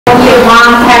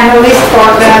one panelist for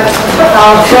the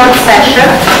third session.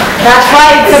 That's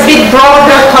why it's a bit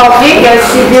broader topic, as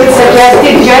Sibylle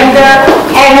suggested, gender,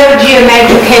 energy and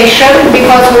education,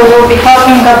 because we will be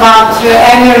talking about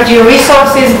energy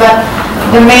resources, but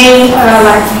the main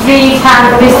like three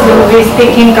panelists will be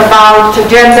speaking about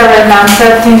gender and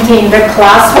uncertainty in the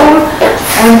classroom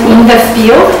and in the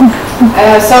field.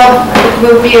 So it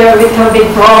will be a little bit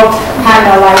broad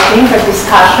panel, I think, a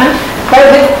discussion. But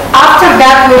after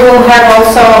that we will have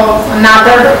also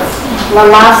another, the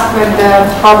last and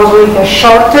probably the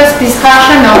shortest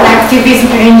discussion on activism,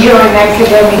 NGO and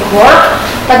academic work.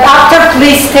 But after,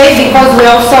 please stay, because we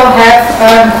also have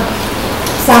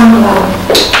some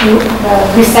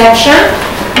reception,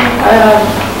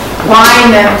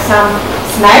 wine and some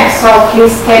snacks, so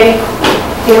please stay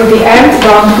till the end,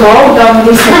 don't go, don't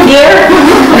disappear.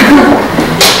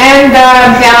 And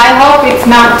yeah, I hope it's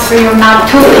not, you're not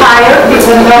too tired,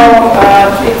 even though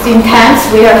it's intense.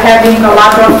 We are having a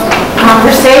lot of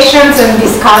conversations and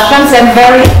discussions and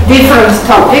very different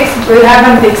topics. We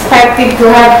haven't expected to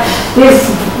have this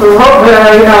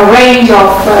range of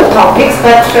topics,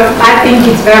 but I think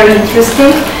it's very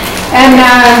interesting. And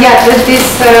yeah,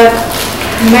 this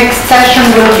next session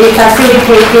will be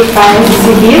facilitated by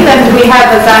Sibylle, and we have,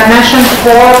 as I mentioned,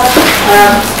 4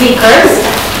 speakers.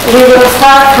 We will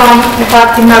start from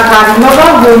Fatima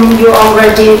Karimova, whom you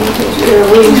already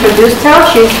we introduced her.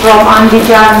 She's from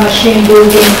Nvard Machine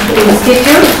Building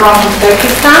Institute from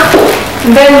Uzbekistan.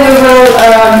 Then we will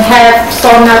have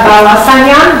Sona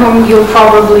Balasanyan, whom you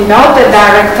probably know, the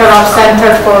director of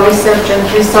Center for Research and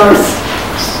Resource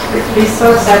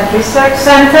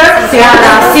Center,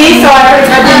 CRRC, so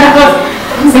everybody knows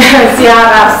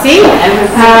CRRC.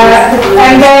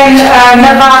 And then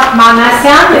Nvard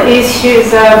Manasyan,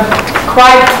 she's a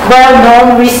quite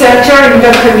well-known researcher in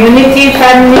the community,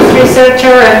 feminist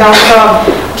researcher, and also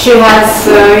she has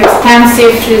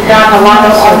she's done a lot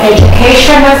on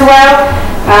education as well.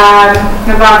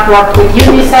 Nvard worked with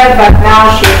UNICEF, but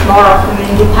now she's more of an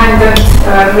independent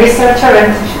researcher,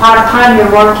 and part-time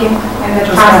you're working in the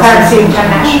Transparency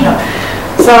International.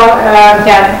 So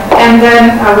yeah, and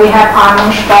then we have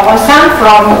Anush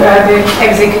from the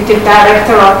Executive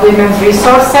Director of Women's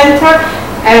Resource Center,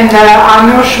 and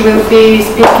Anush will be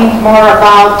speaking more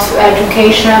about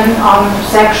education on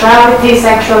sexuality,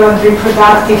 sexual and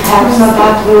reproductive health, so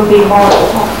that will be more.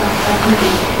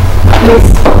 Please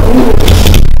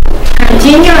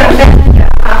continue, and then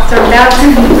after that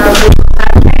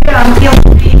until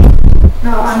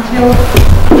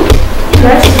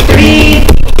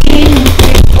 3:15.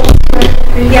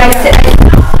 Yes,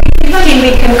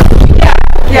 we can. Yeah.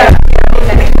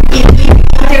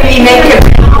 We make it.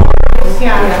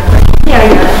 Yeah.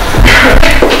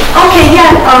 Okay.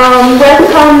 Yeah.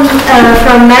 Welcome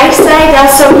from my side.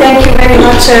 Also, thank you very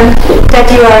much that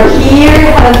you are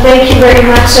here. Thank you very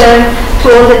much to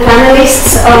all the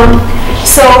panelists.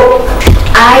 So,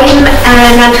 I'm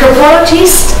an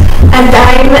anthropologist, and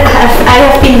I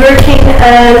have been working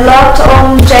a lot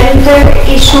on gender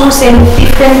issues in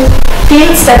different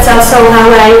fields. That's also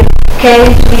how I came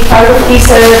to be part of this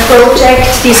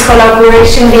project, this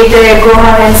collaboration with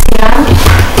Goha and Sian.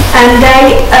 And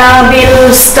I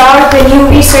will start a new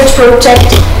research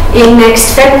project in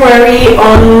next February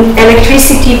on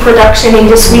electricity production in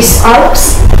the Swiss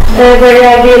Alps, where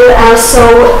I will also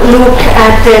look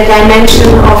at the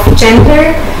dimension of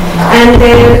gender. And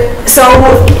so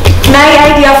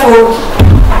my idea for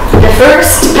the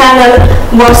first panel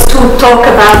was to talk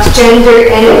about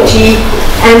gender, energy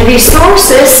and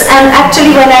resources, and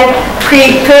actually when I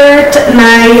prepared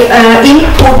my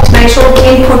my short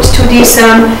input to this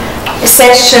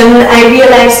session, I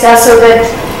realized also that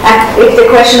the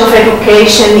question of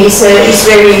education is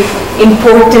very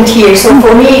important here. So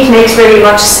for me it makes very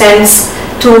much sense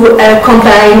to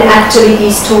combine actually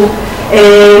these two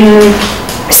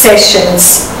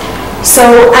sessions.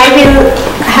 So I will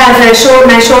have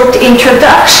my short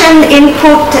introduction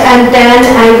input, and then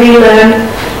I will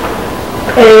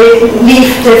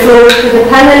leave the floor to the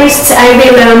panelists. I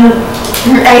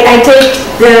take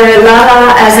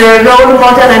Lara as a role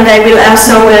model, and I will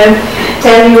also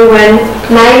tell you when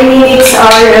 9 minutes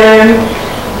are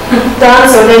done,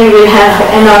 so then you will have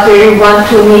another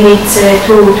 1-2 minutes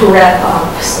to wrap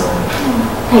up.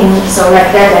 So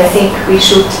like that, I think we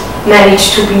should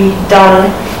manage to be done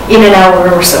in an hour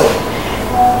or so.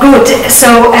 Good,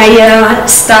 so I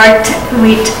start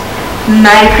with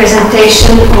my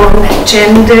presentation on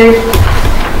gender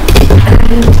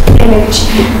and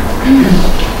energy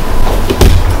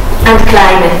and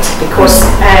climate, because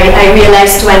I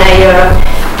realized when I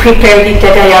prepared it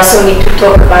that I also need to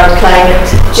talk about climate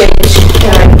change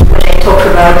when I talk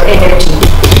about energy.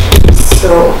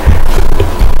 So,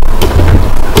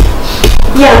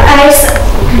 yeah, as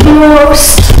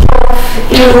most of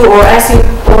you, or as you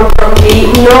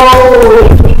probably know,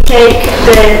 if we take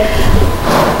the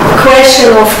question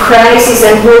of crisis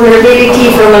and vulnerability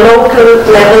from a local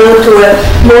level to a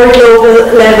more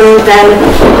global level, then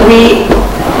we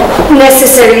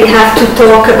necessarily have to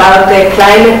talk about the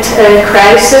climate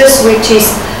crisis, which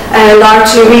is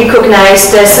largely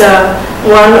recognized as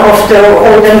one of the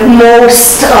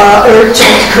most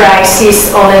urgent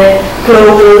crises on a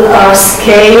global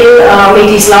scale. It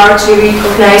is largely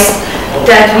recognized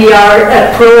that we are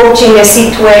approaching a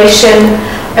situation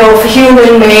of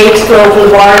human-made global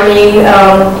warming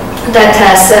that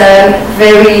has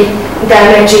very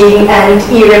damaging and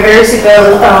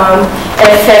irreversible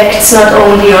effects not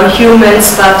only on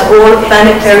humans but all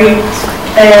planetary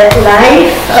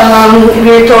life.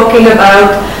 We're talking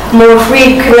about more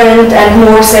frequent and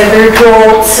more severe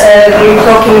droughts. We're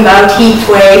talking about heat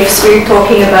waves. We're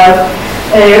talking about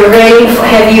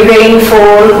heavy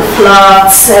rainfall,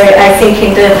 floods. I think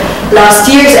in the last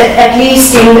years, at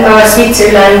least in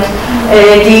Switzerland,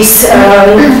 these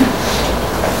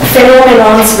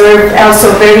phenomena were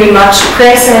also very much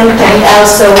present, and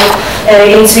also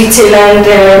in Switzerland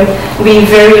we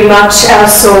very much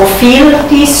also feel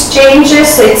these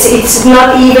changes. It's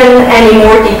not even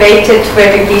anymore debated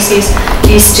whether these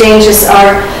changes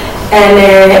are an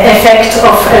effect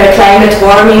of climate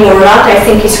warming or not. I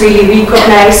think it's really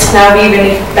recognized now, even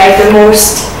if by the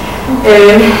most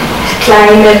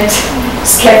climate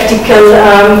skeptical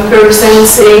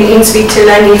persons in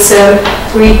Switzerland. It's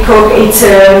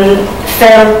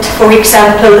felt, for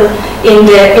example, in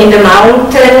the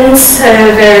mountains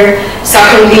where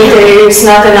suddenly there is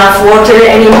not enough water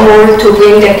anymore to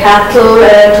bring the cattle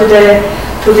to the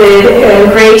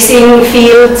grazing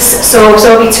fields. So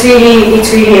it's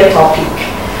really a topic.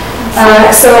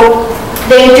 So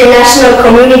the international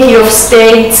community of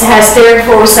states has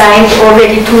therefore signed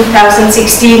already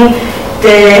 2016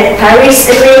 the Paris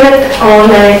Agreement on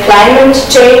climate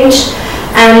change,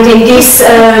 and in this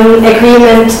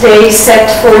agreement they set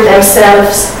for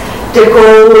themselves the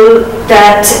goal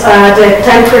that the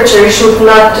temperature should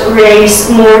not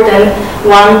raise more than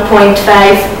 1.5%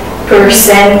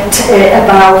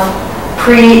 above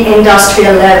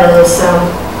pre-industrial levels.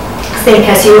 I think,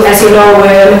 as you know,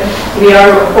 we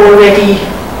are already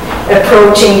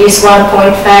approaching this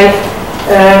 1.5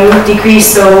 degrees,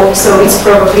 so it's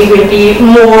probably will be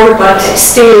more, but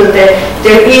still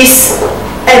there is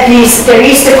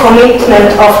the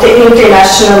commitment of the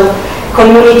international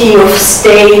community of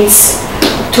states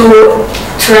to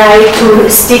try to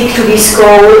stick to this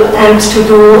goal and to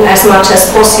do as much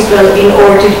as possible in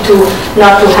order to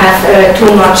not to have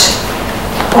too much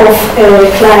of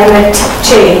climate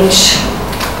change.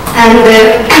 And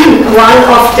one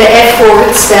of the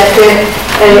efforts that the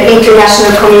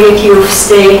international community of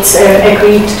states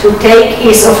agreed to take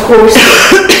is, of course,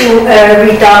 to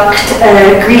reduce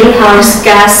greenhouse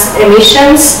gas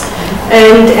emissions.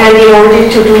 And in order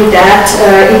to do that,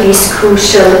 it is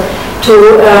crucial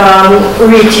to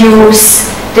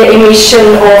reduce the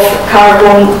emission of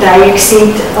carbon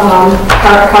dioxide.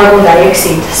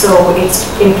 So it's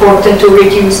important to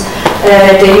reduce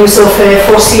the use of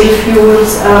fossil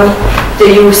fuels, the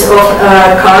use of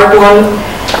carbon,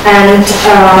 and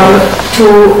to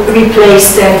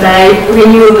replace them by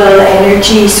renewable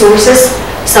energy sources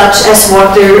such as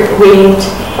water, wind,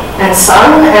 and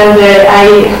sun. And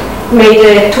I made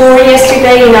a tour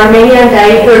yesterday in Armenia, and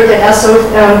I heard that also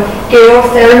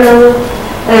geothermal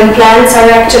plants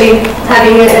are actually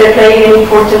playing an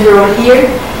important role here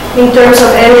in terms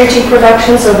of energy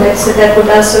production. So that would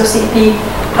also be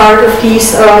part of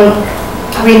these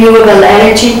renewable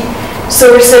energy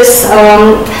sources.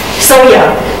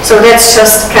 So that's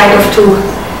just kind of to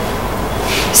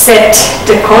set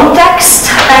the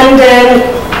context. And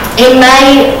in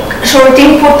my short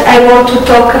input, I want to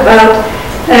talk about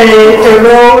the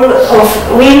role of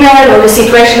women, or the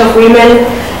situation of women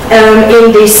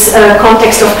in this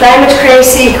context of climate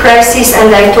crisis,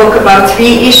 and I talk about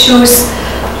three issues: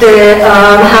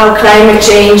 how climate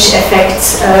change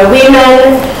affects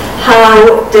women,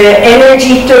 how the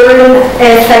energy turn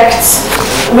affects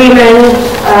women,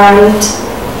 and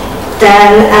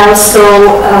then also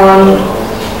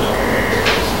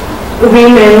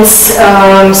women's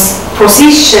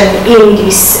position in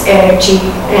this energy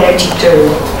turn.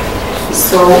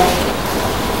 So,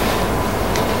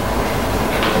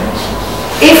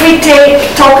 if we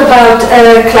talk about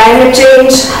climate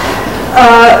change,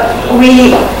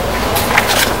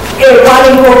 one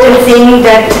important thing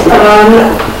that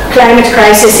climate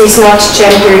crisis is not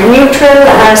gender neutral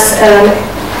as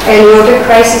any other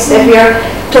crisis that we are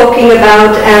talking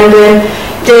about, and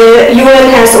the UN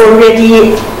has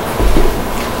already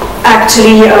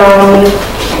actually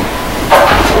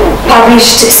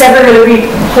published several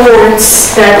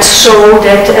reports that show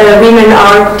that women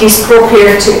are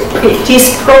disproportionately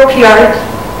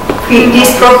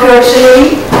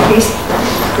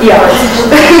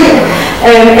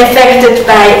affected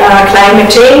by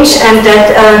climate change, and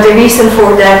that the reason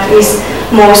for that is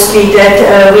mostly that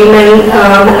women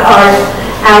are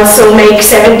also make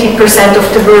 70% of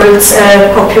the world's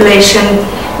population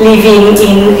living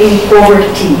in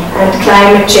poverty, and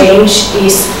climate change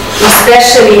is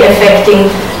especially affecting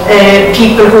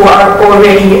people who are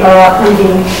already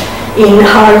living in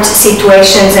hard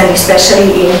situations, and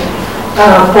especially in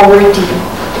poverty.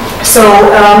 So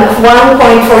one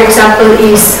point, for example,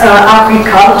 is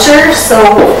agriculture. So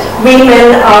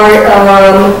women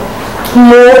are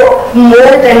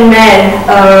more than men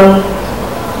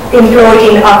employed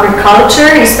in agriculture,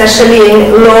 especially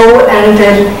in low and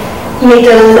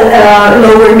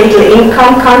lower middle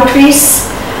income countries.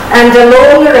 And the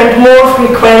longer and more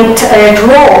frequent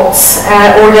droughts,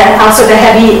 also the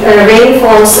heavy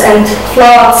rainfalls and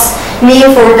floods,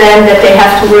 mean for them that they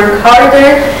have to work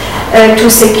harder to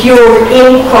secure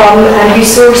income and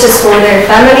resources for their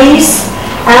families.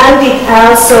 And it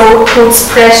also puts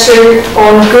pressure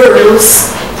on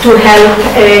girls to help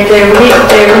their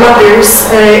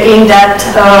mothers in that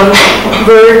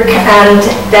work, and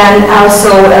then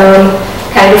also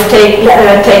kind of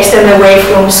takes them away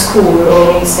from school,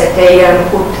 or means that they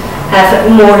would have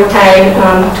more time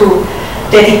to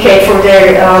dedicate for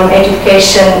their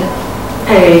education.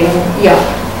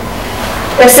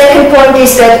 The second point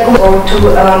is that go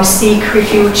to seek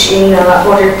refuge in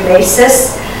other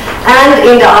places, and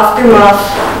in the aftermath,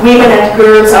 women and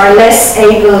girls are less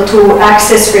able to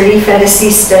access relief and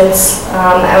assistance,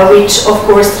 which of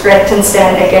course threatens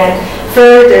then again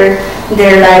further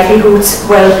their livelihoods,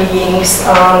 well-beings,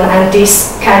 and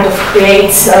this kind of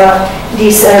creates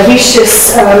this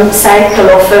vicious cycle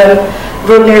of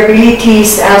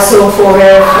vulnerabilities also for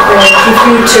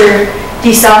future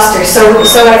disasters.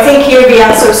 So I think here we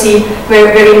also see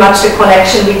very much the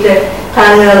connection with the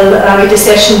panel, with the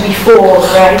session before,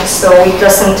 right? So it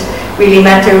doesn't really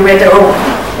matter whether,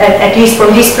 at least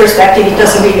from this perspective, it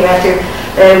doesn't really matter.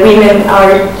 Women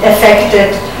are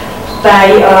affected by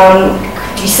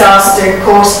disaster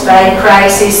caused by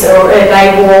crisis, or by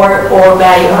war, or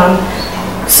by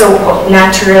so-called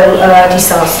natural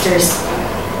disasters.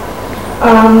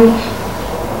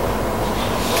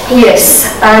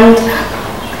 Yes, and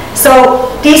so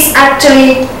this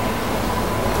actually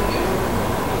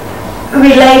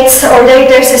relates, or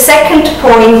there's a second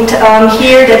point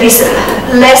here that is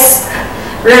less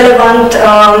relevant,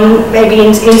 maybe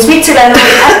in Switzerland.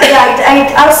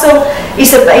 It also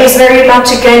is very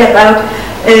much again about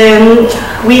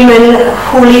women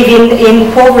who live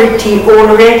in poverty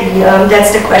already.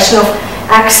 That's the question of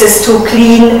access to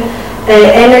clean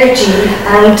energy,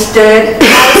 and also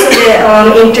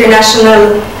the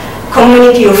international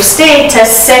community of states has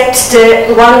set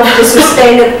one of the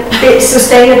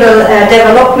sustainable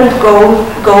development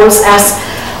goals as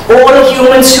all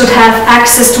humans should have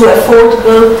access to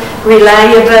affordable,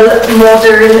 reliable,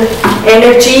 modern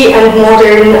energy, and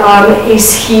modern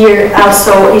is here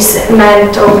also is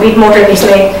meant, or with modern is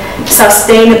made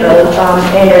sustainable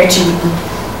energy.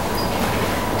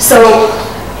 So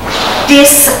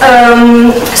this,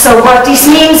 so what this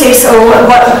means is, or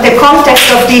what the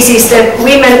context of this is, that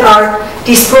women are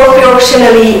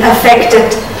disproportionately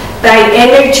affected by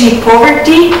energy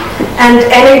poverty, and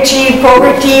energy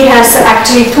poverty has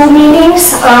actually two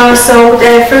meanings. So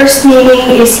the first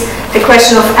meaning is the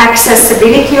question of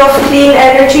accessibility of clean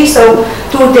energy. So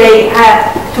do they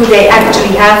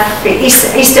actually have,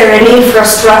 is there an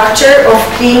infrastructure of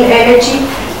clean energy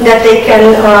that they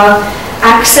can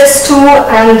access to?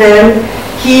 And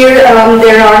here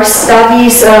there are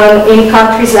studies in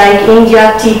countries like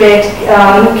India, Tibet,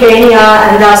 Kenya,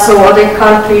 and also other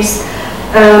countries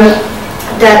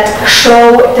that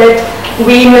show that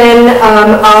women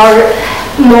are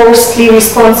mostly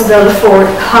responsible for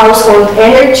household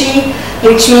energy,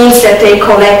 which means that they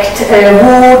collect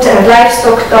wood and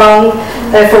livestock dung,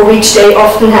 for which they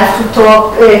often have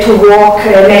to walk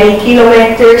many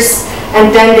kilometers, and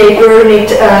then they burn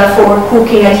it for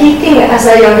cooking and heating, as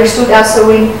I understood also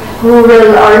in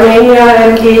rural Armenia,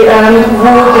 and the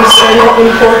wood is an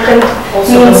important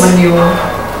also means.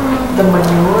 The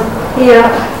manure. Yeah,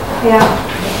 yeah.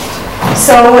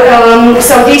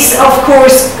 So this, of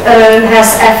course,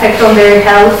 has effect on their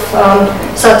health,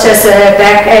 such as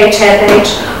backache, headache,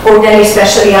 or then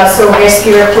especially also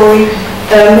respiratory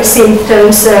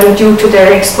symptoms due to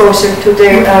their exposure to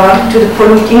the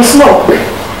polluting smoke.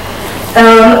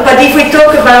 But if we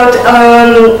talk about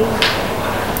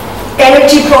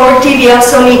energy poverty, we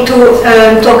also need to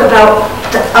talk about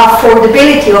the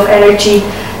affordability of energy,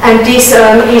 and this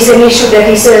is an issue that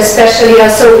is especially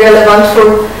also relevant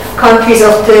for countries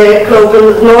of the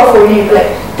global north, or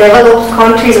like developed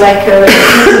countries like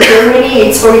Germany.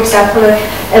 It's, for example,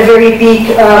 a very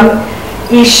big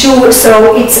issue.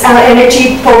 So it's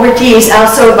energy poverty is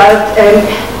also about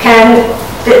can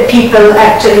the people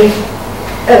actually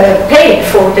pay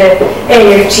for the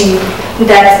energy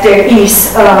that there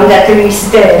is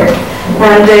there.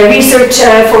 And research,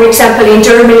 for example, in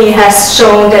Germany has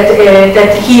shown that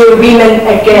here women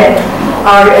again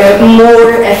are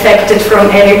more affected from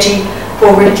energy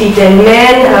poverty than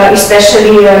men,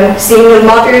 especially single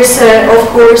mothers, of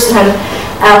course, and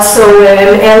also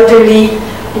elderly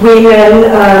women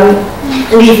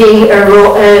living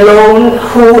alone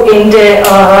who in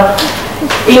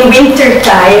winter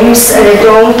times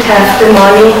don't have the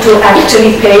money to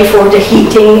actually pay for the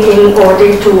heating in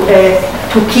order to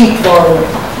keep warm.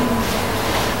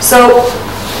 So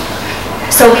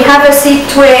we have a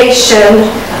situation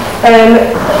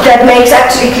that makes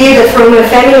actually clear that from a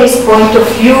feminist point of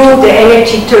view, the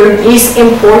energy term is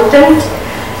important,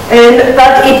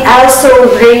 but it also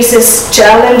raises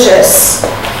challenges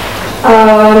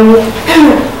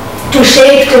to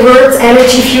shape the world's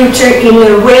energy future in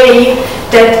a way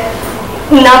that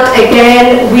not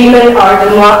again women are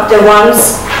the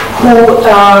ones who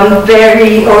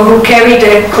vary or who carry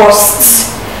the costs.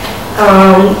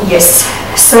 Yes.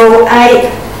 So I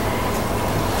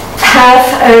have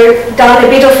done a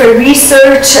bit of a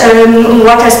research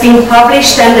what has been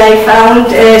published, and I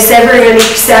found several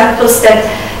examples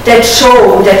that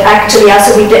show that actually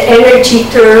also with the energy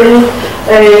term,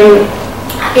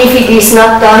 if it is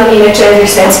not done in a gender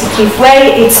sensitive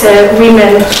way, it's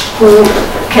women who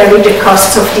carry the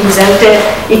costs of these. And the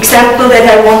example that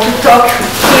I want to talk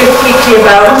here quickly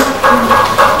about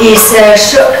is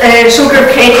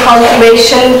sugar cane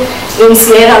cultivation in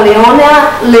Sierra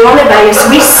Leone by a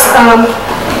Swiss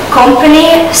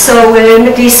company. So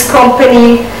this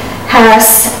company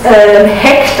has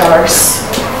hectares,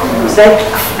 it's like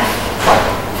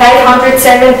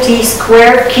 570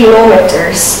 square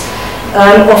kilometers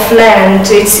of land.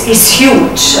 It's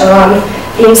huge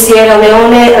in Sierra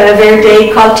Leone, where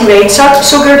they cultivate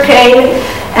sugar cane,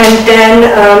 and then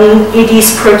it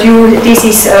is produced. This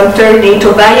is turned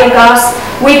into biogas,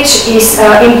 which is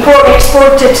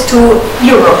exported to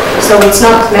Europe. So it's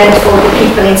not meant for the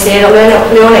people in Sierra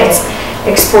Leone, it's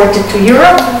exported to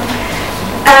Europe.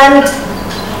 And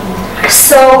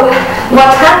so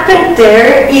what happened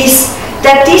there is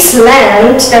that this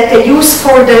land that they use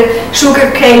for the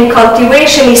sugarcane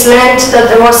cultivation is land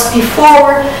that was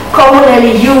before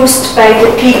commonly used by the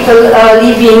people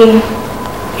living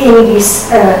in this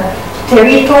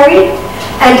territory.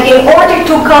 And in order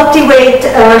to cultivate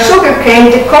sugarcane,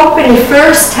 the company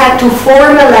first had to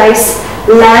formalize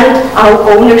land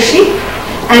ownership,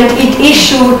 and it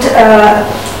issued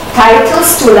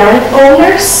titles to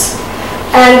landowners,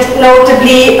 and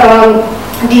notably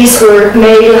these were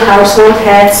male household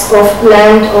heads of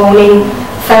land-owning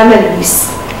families.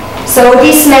 So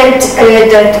this meant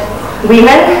that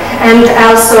women and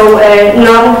also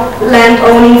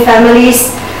non-land-owning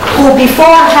families who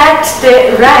before had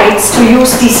the rights to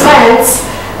use these lands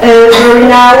were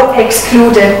now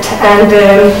excluded and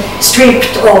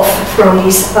stripped off from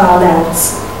these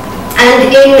lands. And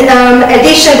in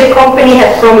addition, the company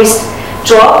had promised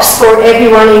jobs for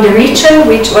everyone in the region,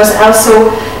 which was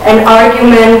also an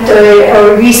argument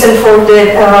or reason for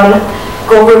the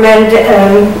government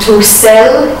to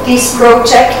sell this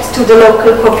project to the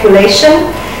local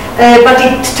population. But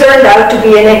it turned out to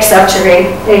be an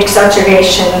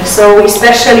exaggeration. So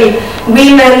especially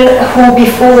women who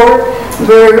before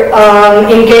were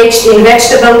engaged in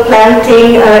vegetable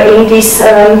planting in this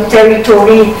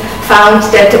territory found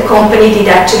that the company did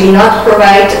actually not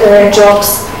provide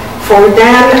jobs for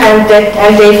them, and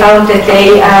they found that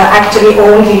they actually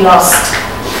only lost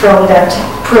from that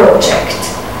project.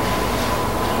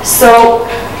 So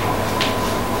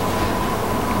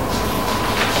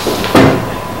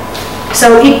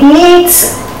it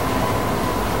needs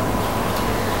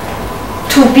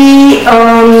to be,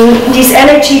 this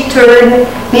energy turn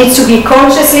needs to be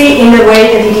consciously in a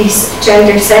way that it is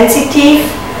gender sensitive.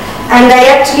 And I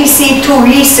actually see two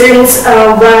reasons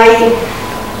why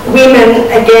women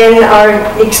again are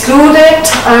excluded,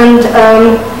 and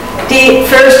the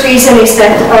first reason is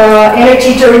that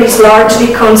energy turn is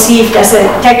largely conceived as a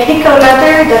technical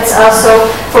matter. That's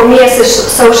also, for me as a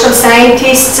social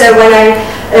scientist, when I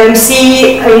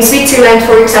see in Switzerland,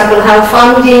 for example, how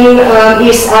funding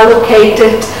is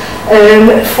allocated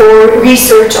for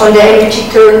research on the energy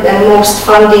turn, and most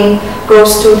funding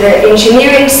goes to the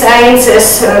engineering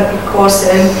sciences because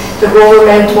the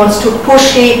government wants to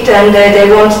push it, and they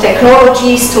want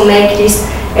technologies to make this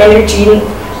energy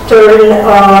turn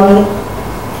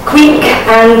quick,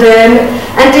 and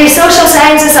the social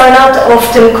sciences are not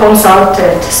often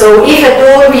consulted. So if at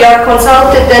all we are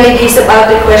consulted, then it is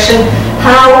about the question,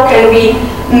 how can we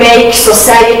make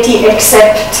society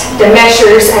accept the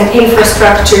measures and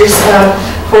infrastructures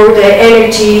for the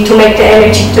energy, to make the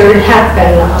energy turn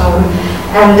happen.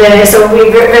 So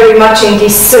we're very much in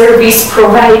this service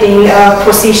providing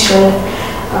position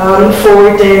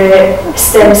for the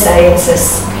STEM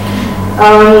sciences.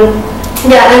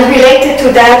 And related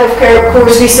to that, of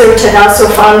course, research had also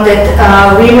found that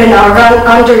women are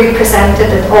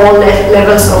underrepresented at all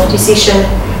levels of decision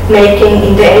making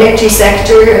in the energy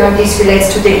sector. This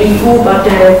relates to the EU, but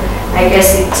I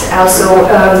guess it's also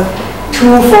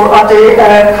true for other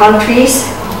countries.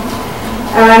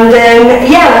 And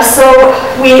so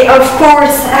we of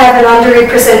course have an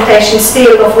underrepresentation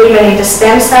still of women in the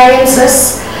STEM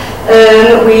sciences.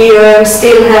 We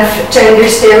still have gender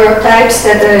stereotypes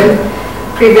that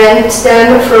prevent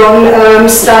them from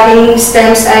studying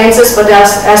STEM sciences, but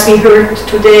as we heard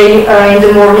today in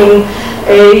the morning,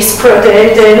 the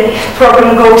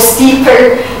problem goes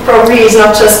deeper. Probably is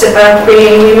not just about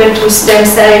bringing women to STEM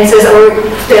sciences, or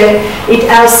it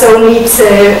also needs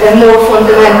a more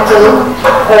fundamental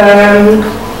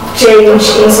change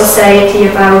in society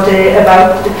about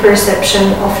the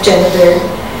perception of gender.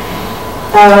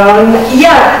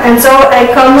 And so I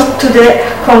come to the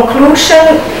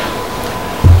conclusion.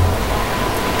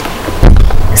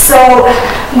 So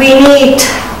we need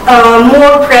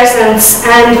more presence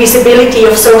and visibility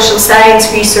of social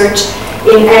science research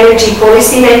in energy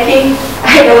policy making.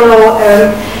 I don't know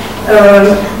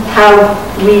how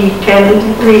we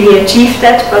can really achieve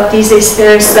that, but this is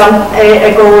a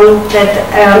goal that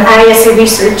I, as a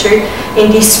researcher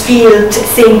in this field,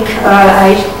 think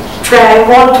I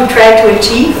want to try to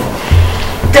achieve.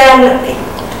 Then,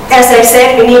 as I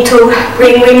said, we need to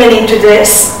bring women into the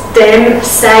STEM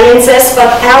sciences,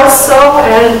 but also,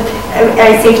 and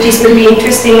I think this will be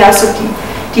interesting also to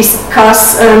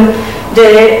discuss,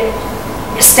 the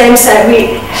STEM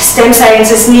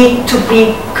sciences need to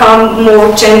become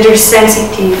more gender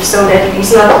sensitive, so that it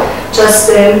is not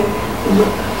just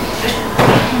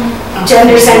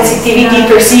gender sensitivity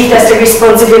perceived as the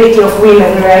responsibility of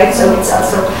women, right? So it's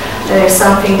also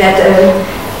something that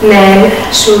men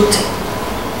should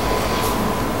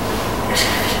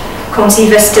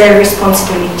conceive as their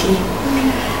responsibility.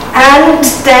 And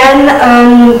then,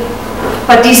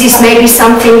 but this is maybe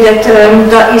something that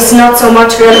is not so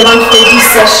much relevant for this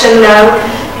session now.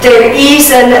 There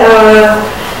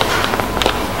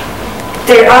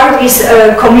are these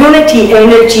community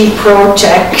energy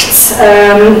projects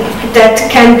that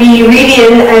can be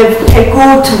really a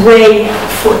good way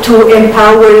to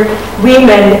empower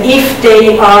women if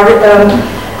they are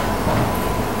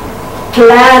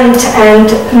planned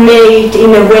and made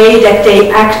in a way that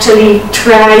they actually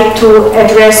try to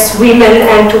address women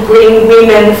and to bring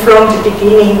women from the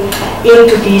beginning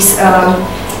into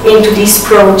these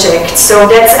projects. So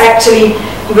that's actually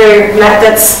where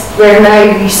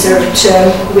my research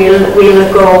will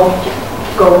go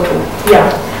to.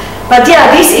 Yeah, but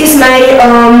yeah, this is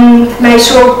my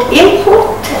short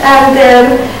input, and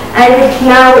I would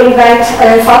now invite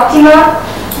Fatima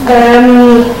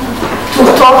to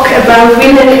talk about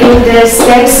women in the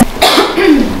STEM.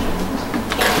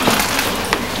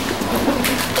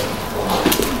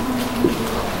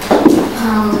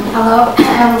 Hello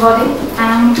everybody,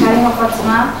 I'm Karimova.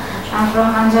 I'm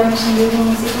from Anjar Building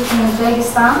Institute in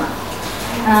Uzbekistan,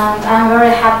 and I'm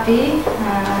very happy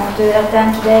to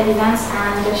attend today's events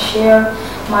and share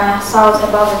my thoughts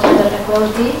about gender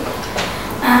equality.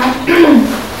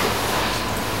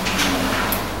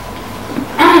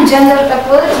 Gender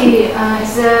equality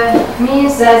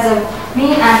means that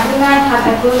men and women have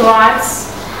equal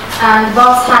rights and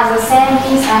both have the same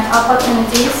means and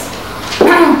opportunities.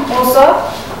 Also,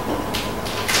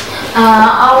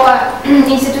 our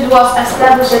institute was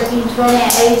established in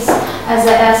 2008 as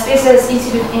a specialist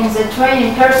institute in the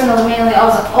training personnel mainly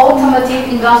of the automotive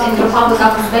industry in the Republic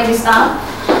of Uzbekistan.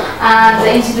 And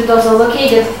the institute was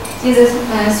located in the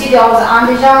city of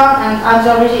Andijan, and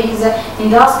Andijan region is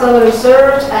industrial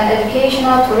research and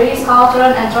educational, tourist,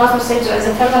 cultural, and transport sector is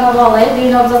a Fergana Valley. Do you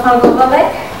know the Fergana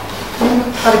Valley?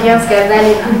 Farganska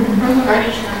Valley.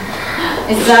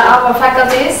 It's our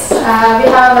faculties. We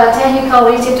have technical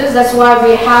institutes. That's why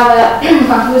we have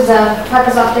with the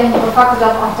faculty of technical, faculty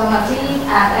of automotive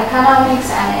and economics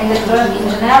and electronic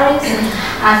engineering,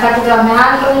 and faculty of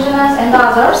mechanical engineers and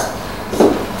others.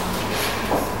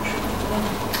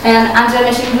 And Andijan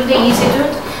Machine Building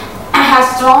Institute has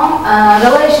strong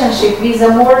relationship with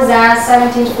more than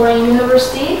 17 foreign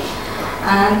universities.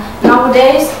 And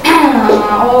nowadays,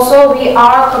 also we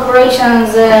are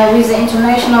cooperations with the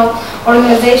international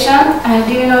organization.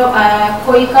 Do you know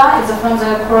KOICA? It's from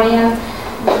the Korean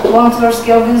volunteer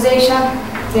organization.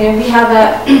 We have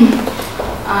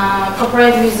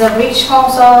cooperate with the British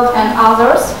Council and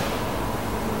others.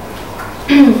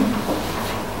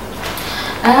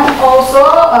 And also,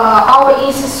 our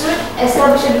institute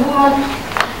established women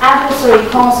advisory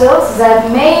councils. The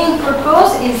main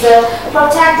purpose is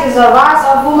protecting the rights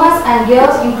of women and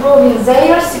girls, improving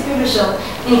their spiritual,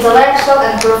 intellectual,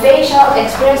 and professional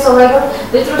experience, legal,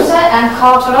 literacy, and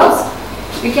culturals.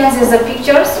 You can see the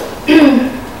pictures.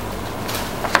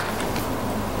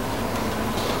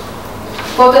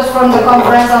 Photos from the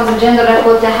conference on the gender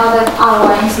equality held at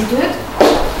our institute.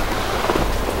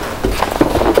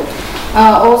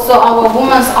 Also, our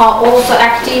women are also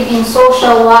active in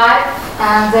social life,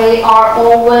 and they are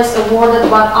always awarded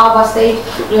by our state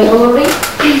regularly.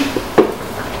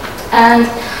 And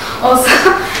also,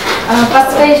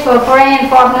 first page for foreign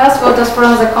partners, photos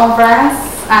from the conference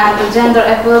and the gender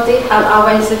equality at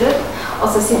our institute.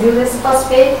 Also, Sibylle's first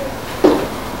page, you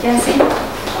can see.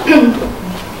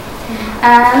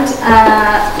 And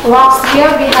last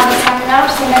year we had a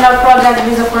seminar project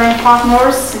with the foreign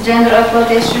partners, gender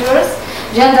equality issues,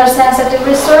 gender sensitive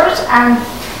research and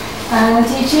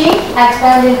teaching,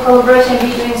 expanding collaboration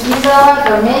between Switzerland,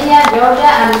 Armenia, Georgia,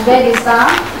 and Uzbekistan,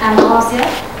 and Russia.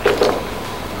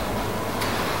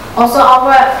 Also,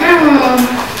 our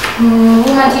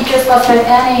women teachers participate in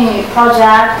any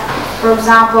project. For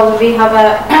example, we have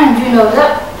you know,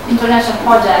 the international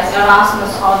projects,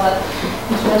 Erasmus or the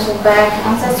International Bank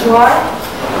Ancestral.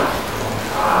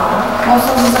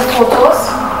 Also, these are photos.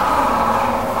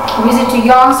 Visit to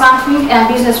young scientific and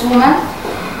business women.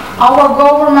 Our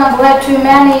government led to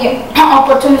many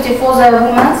opportunities for the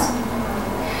women.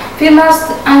 Female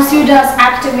and students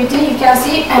activity, you can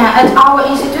see at our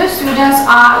institute, students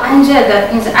are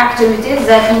engaged in the activities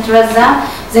that interest them.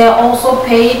 They are also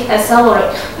paid a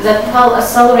salary. A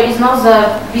salary is not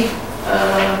the big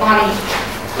money.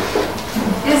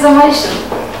 It's a mission.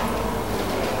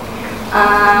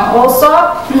 Also,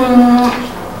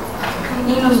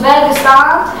 in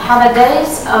Uzbekistan, have a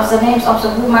days of the names of the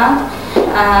women.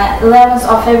 11th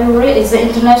of February is the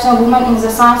International Women in the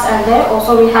Science and Day.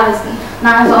 Also, we have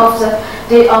 9th of the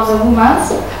Day of the Women.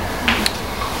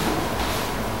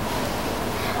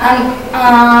 And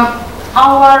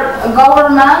our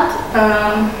government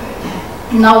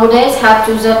nowadays have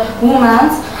to the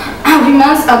women's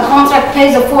contract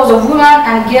pays for the women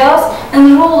and girls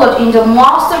enrolled in the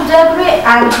master degree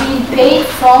and being paid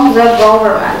from the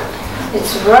government.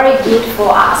 It's very good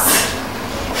for us.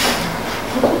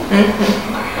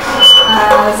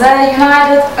 The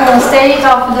United States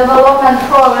of Development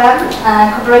Program,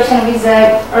 cooperation with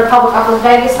the Republic of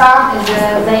Uzbekistan,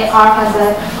 they has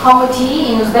a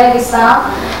committee in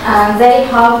Uzbekistan, and they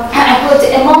have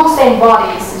equality among state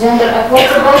bodies. Gender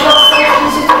equality legal state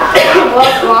institute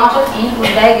was launched in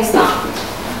Uzbekistan.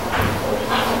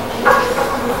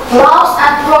 Laws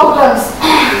and programs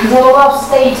develop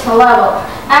state level,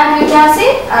 and you can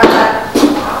see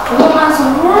women's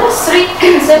work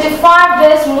 35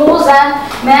 days more than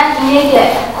men in India.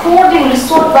 According to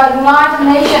research by United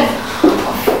Nations,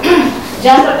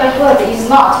 gender equality is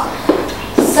not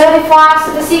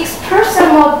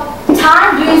 35-36% more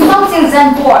time doing something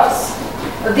than boys.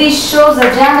 This shows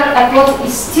that gender equality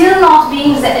is still not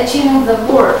being the achievement of the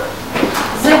world.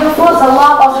 Therefore, the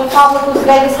law of the Republic of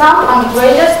Uzbekistan on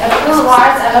greatest equal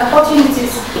rights and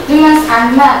opportunities women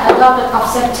and men adopted of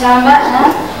September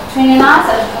and 29th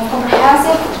and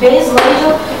comprehensive base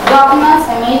legal documents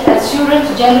are made assurance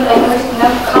gender equality in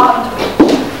our country.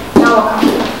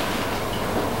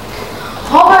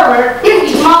 However, it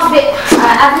must be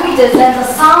admitted that in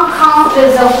some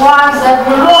countries the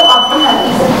role of women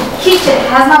in the kitchen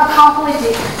has not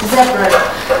completely separated.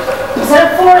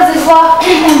 Therefore, this law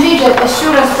envisioned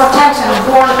assurance protection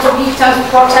for the victims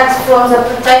protects from the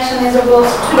protectionism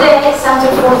rules today Center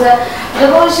for the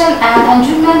Devolution and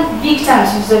Enjoyment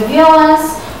Victims of the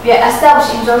Violence we are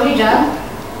established in the region.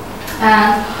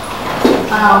 And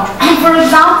For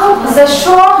example, the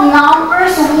short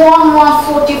numbers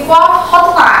 1144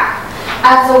 hotline.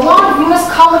 As the one Women's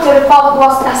Community Republic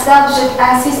was established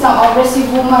and system of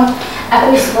receiving women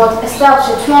abuse was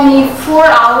established 24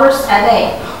 hours a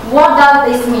day. What does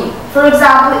this mean? For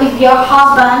example, if your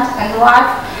husband and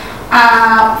wife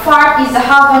fight is the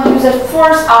husband uses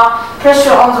force or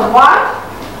pressure on the wife,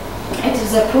 it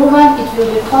is proven it will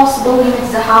be possible to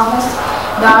limit the husband's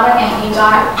direct and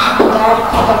indirect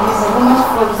contact with the woman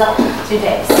for the 3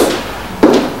 days.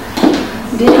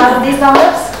 Do you have these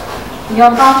numbers in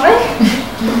your country?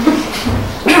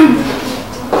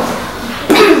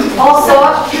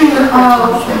 Also,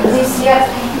 this year,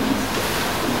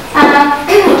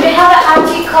 we have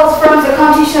articles from the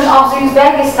Constitution of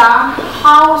Uzbekistan.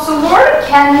 Housework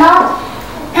cannot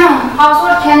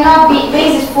be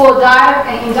basis for direct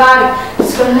and indirect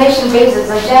discrimination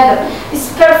based on gender. It's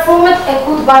performed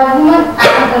equal by women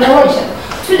and the relation.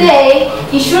 Today,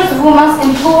 ensures women's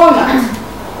employment.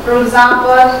 For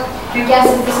example, you can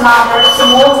see this number,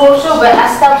 small workshop where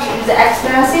established is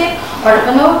expensive or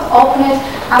revenue, open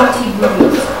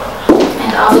anti-bullying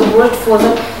and other work for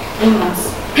the women.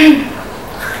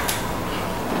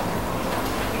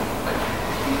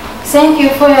 Thank you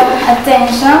for your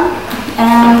attention,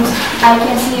 and I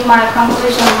can see my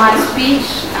conclusion of my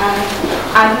speech, and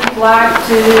I would like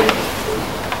to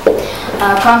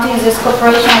continue this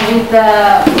cooperation with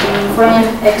the foreign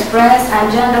experience and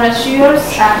gender issues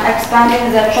and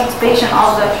expanding the participation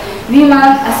of the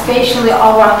women, especially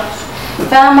our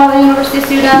family university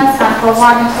students, and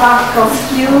providing practical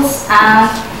skills and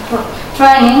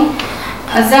training.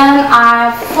 Then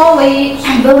I fully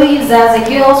believe that the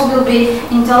girls will be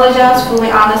intelligent, fully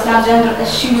understand gender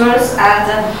issues, and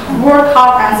work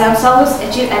hard and themselves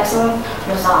achieve excellent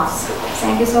results.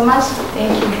 Thank you so much.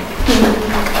 Thank you.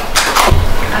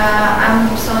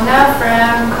 I'm Sona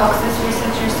from Cox's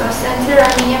Research Resource Center,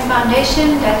 Armenian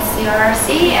Foundation, that's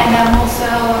CRRC, and I'm also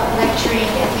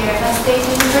lecturing at Yerevan State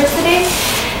University.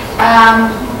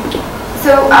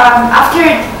 After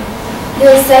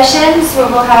the sessions, we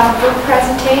will have a book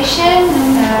presentation,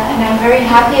 and I'm very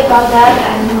happy about that.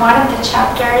 And one of the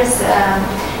chapters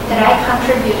that I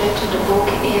contributed to the book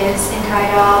is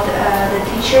entitled The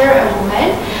Teacher, a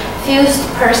Woman, Fused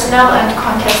Personal and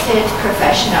Contested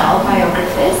Professional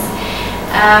Biographies.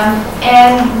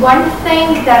 And one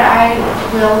thing that I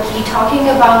will be talking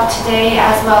about today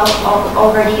as well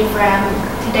already from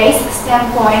today's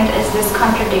standpoint is this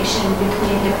contradiction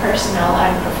between the personal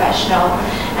and professional,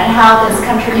 and how this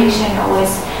contradiction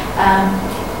always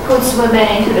puts women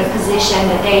into the position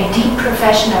that they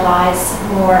deprofessionalize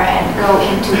more and go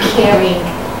into caring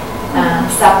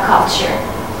subculture.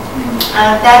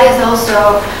 That is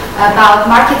also about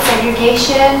market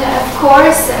segregation, of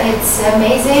course. It's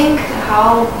amazing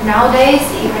how nowadays,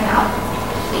 even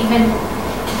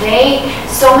today,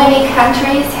 so many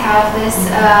countries have this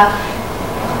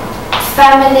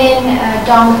feminine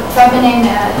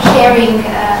caring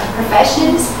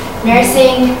professions,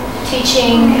 nursing,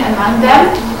 teaching among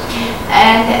them.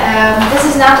 And this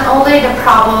is not only the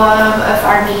problem of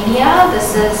Armenia,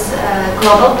 this is a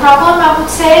global problem, I would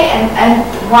say, and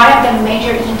one of the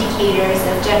major indicators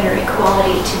of gender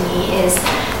equality to me is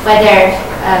whether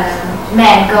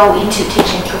men go into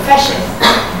teaching profession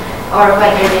or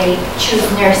whether they choose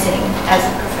nursing as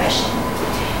a profession.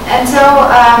 And so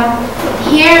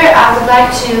here I would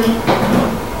like to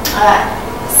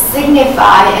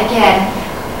signify again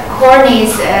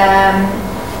Horny's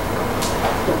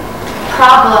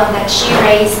problem that she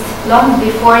raised long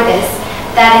before this,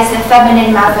 that is the feminine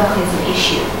masochism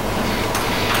issue.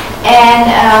 And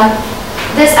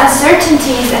this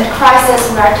uncertainties and crisis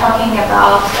we are talking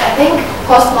about, I think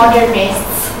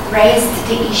postmodernists raised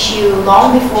the issue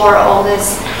long before all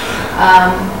this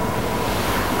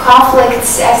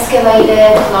conflicts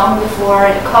escalated, long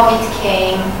before the COVID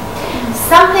came.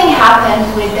 Something happened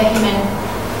with the human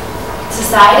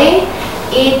society.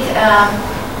 It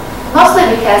mostly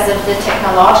because of the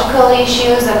technological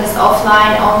issues and this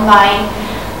offline, online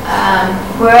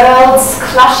worlds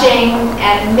clashing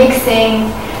and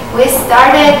mixing. We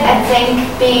started, I think,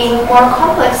 being more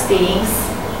complex beings,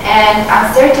 and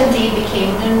uncertainty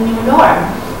became the new norm.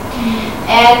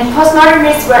 And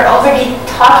postmodernists were already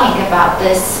talking about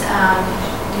this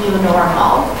new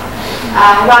normal.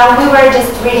 While we were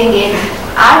just reading it,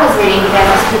 I was reading it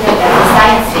as a student as a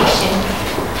science fiction.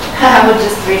 I would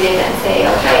just read it and say,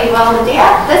 okay, well,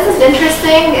 yeah, this is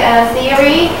interesting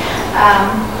theory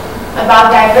about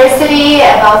diversity,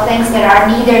 about things that are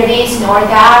neither this nor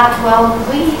that. Well,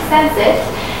 we sense it.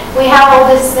 We have all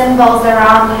these symbols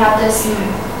around, we have this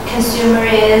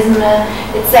consumerism,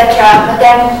 etc. But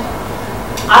then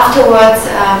afterwards,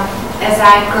 as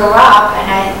I grow up and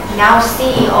I now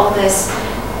see all this,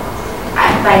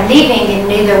 by living in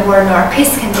neither war nor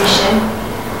peace condition,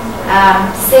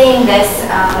 seeing this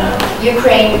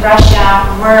Ukraine, Russia,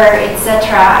 war,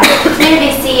 etc., I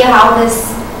clearly see how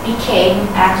this became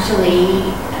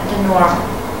actually the norm.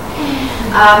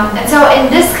 And so in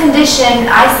this condition,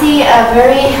 I see a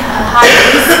very high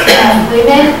risk of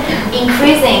women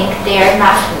increasing their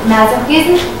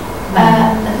masochism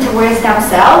towards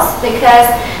themselves, because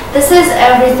this is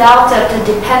a result of the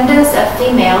dependence of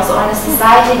females on a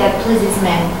society that pleases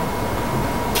men.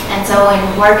 And so in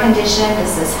war condition,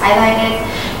 this is highlighted.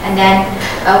 And then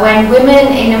when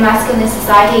women in a masculine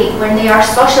society, when they are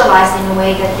socialized in a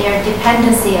way that their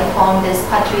dependency upon this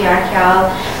patriarchal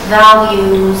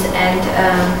values and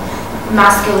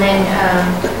masculine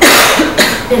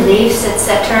beliefs,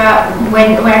 etc.,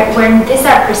 when these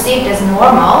are perceived as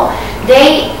normal,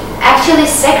 they actually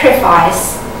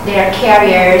sacrifice their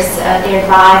careers, their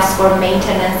lives for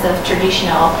maintenance of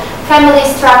traditional family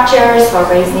structures, for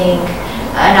raising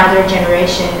another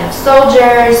generation of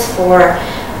soldiers, for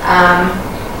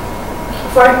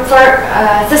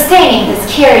sustaining this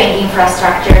caring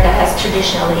infrastructure that has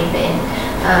traditionally been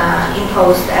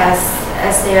imposed as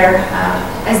their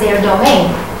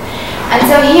domain. And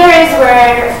so here is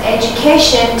where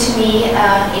education, to me,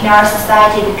 in our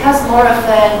society becomes more of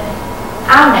an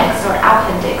annex or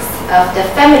appendix of the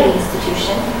family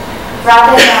institution,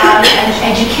 rather than an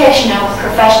educational,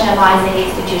 professionalizing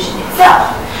institution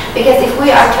itself. Because if we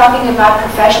are talking about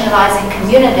professionalizing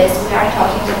communities, we are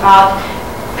talking about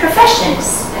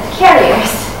professions and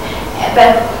careers.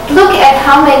 But look at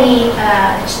how many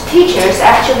teachers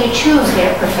actually choose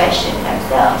their profession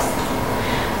themselves.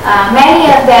 Many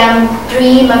of them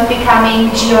dream of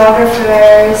becoming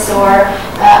geographers or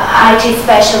IT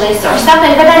specialists or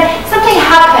something, but then something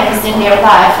happens in their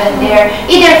life and their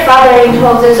either father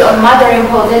imposes or mother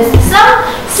imposes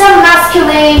some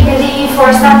masculine belief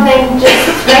or something just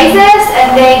raises,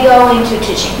 and they go into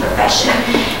teaching profession.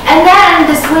 And then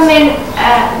these women,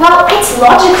 well, it's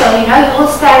logical, you know, you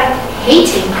will start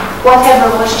hating whatever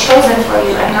was chosen for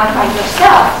you and not by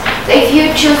yourself. So if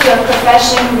you choose your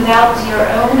profession without your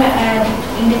own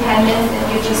independence and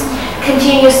you just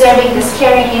continue serving this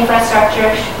caring infrastructure,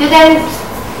 you then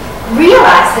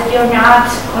realize that you're not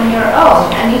on your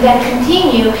own, and you then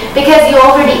continue, because you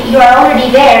are already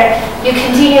there, you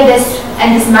continue this,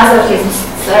 and this masochism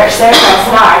circle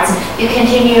starts. You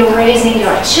continue raising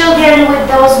your children with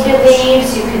those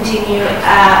beliefs, you continue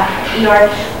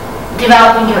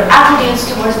developing your attitudes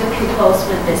towards the pupils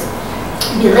with these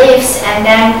beliefs, and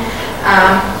then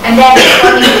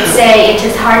one would say it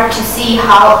is hard to see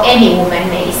how any woman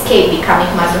may escape becoming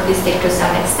masochistic to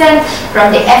some extent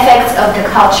from the effects of the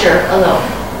culture alone.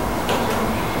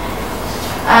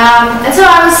 And so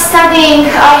I was studying,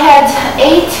 I had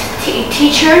 8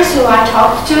 teachers who I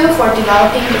talked to for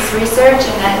developing this research,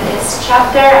 and then this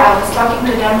chapter I was talking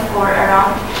to them for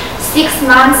around 6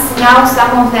 months. Now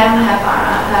some of them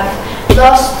have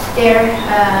lost their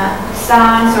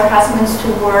sons or husbands to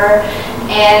war,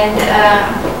 and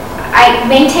I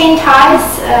maintain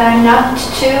ties, not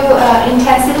too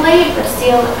intensively, but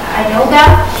still I know them.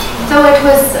 So it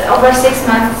was over 6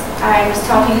 months. I was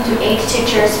talking to 8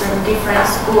 teachers from different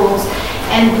schools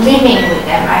and living with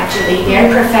them, actually, their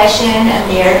profession and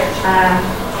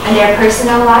their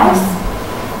personal lives.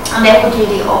 And they would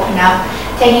really open up,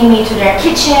 taking me to their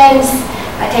kitchens,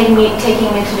 taking me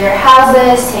to their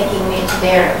houses, taking me to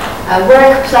their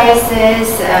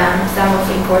workplaces, some of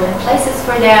the important places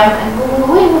for them, and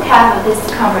we would have this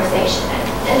conversation.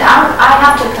 And I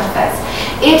have to confess,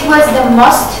 it was the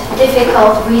most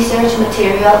difficult research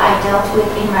material I dealt with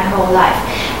in my whole life.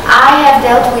 I have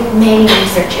dealt with many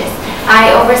researches.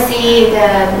 I oversee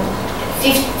the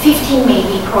 15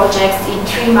 maybe projects in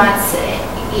 3 months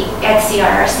at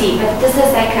CRRC, but this is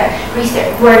like a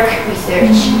work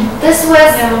research. This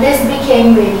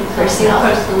became really personal.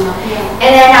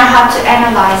 And then I had to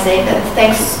analyze it, and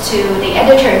thanks to the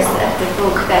editors of the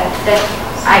book that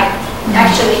I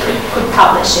actually could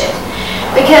publish it.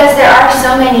 Because there are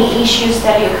so many issues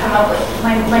that you come up with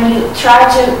when you try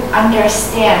to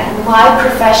understand why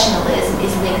professionalism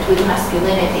is linked with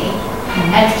masculinity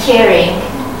and caring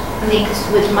linked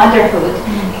with motherhood.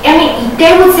 I mean,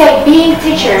 they would say being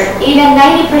teacher in a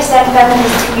 90%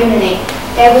 feminist community,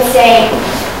 they would say,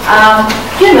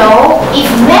 you know,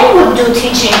 if men would do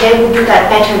teaching, they would do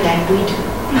that better than we do.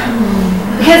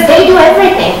 Because they do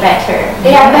everything better.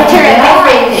 They are better at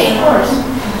everything.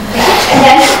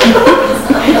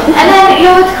 And then you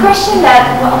would question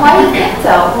that, why do you think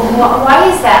so?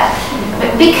 Why is that?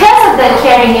 because of the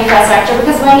caring infrastructure,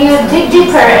 because when you dig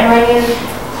deeper and when you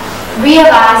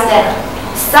realize that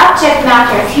subject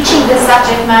matter, teaching the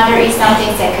subject matter is something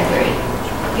secondary.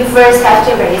 You first have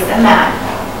to raise a man,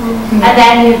 and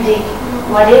then you dig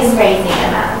what is raising a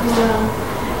man,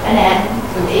 and then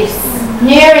it's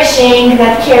nourishing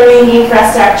that caring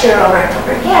infrastructure over and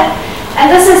over again.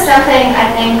 And this is something I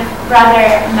think rather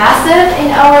massive in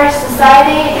our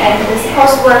society, and this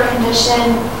post-war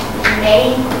condition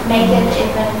may make it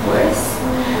even worse,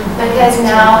 because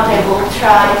now they will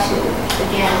try to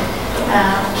again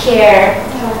care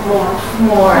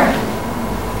more,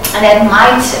 and that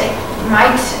might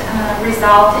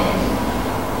result in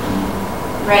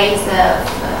raise of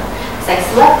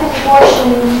sex-selective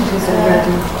abortion.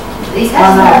 These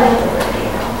have started already.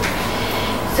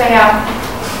 So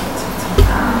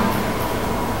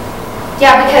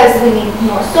yeah, because we need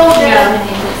more soldiers, we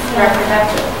need this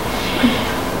reproductive.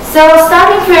 So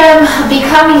starting from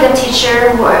becoming a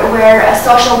teacher, where a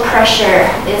social pressure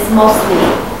is mostly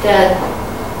the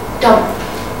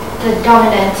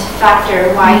dominant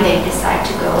factor why they decide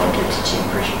to go into teaching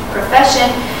profession,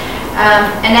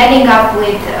 and ending up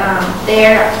with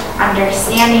their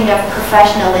understanding of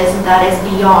professionalism that is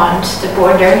beyond the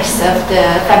borders of the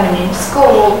feminine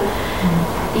school.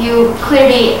 You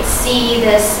clearly see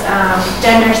this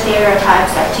gender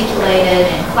stereotypes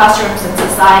articulated in classrooms and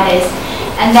societies.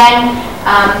 And then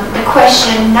the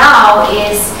question now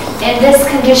is, in this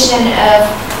condition of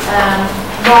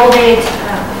molded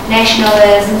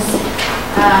nationalisms,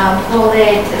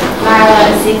 molded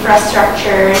violence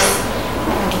infrastructures,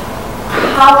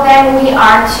 how then we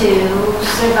are to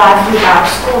survive without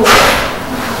school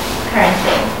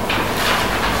currently.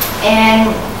 And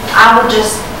I would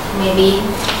just maybe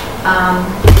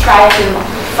try to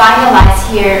finalize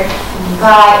here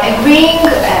by agreeing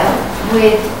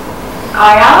with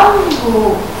Aram,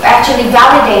 who actually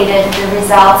validated the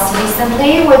results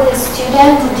recently with his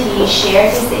student. He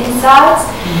shared his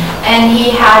insights, and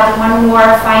he had one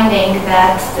more finding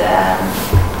that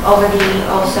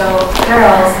also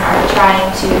girls are trying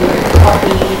to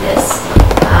copy this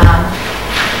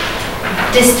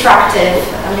destructive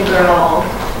liberal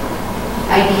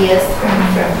ideas from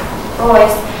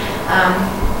boys.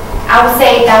 I would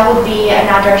say that would be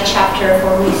another chapter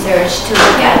for research to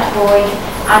look at boy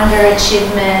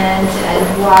underachievement and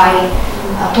why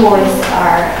boys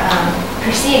are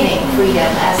perceiving freedom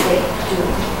as they do.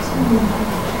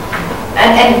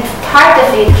 And part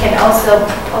of it can also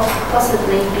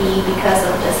possibly be because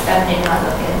of the feminine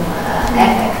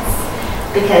effects,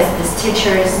 because these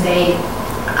teachers, they,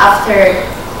 after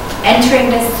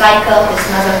entering this cycle, this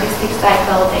masochistic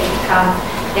cycle,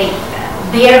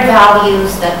 their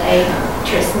values that they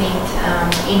transmit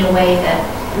in a way that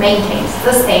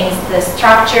sustains the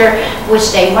structure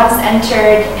which they once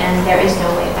entered, and there is no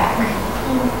way back.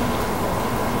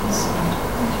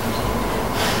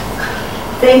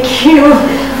 Thank you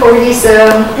for this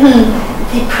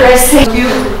depressing.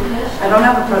 I don't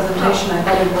have a presentation. I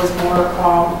thought it was more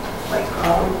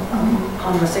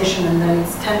conversation, and then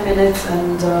it's 10 minutes,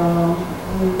 and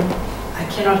I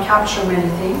cannot capture many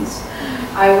things.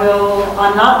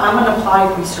 I'm an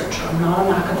applied researcher. I'm not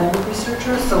an academic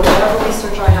researcher, so whatever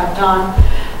research I have done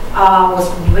was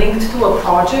linked to a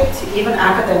project, even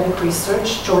academic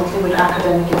research, jointly with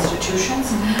academic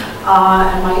institutions.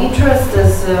 And my interest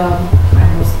is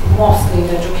mostly in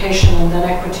education and then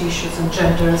equity issues and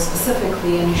gender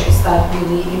specifically, and issues that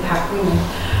really impact women.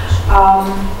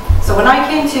 So when I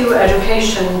came to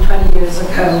education 20 years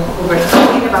ago, we were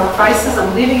talking about crisis.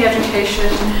 I'm leaving education,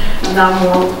 and now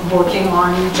I'm working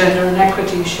on gender and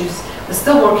equity issues. We're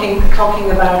still talking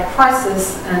about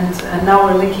crisis, and now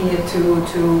we're linking it to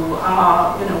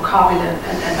COVID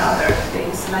and other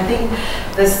things. And I think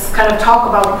this kind of talk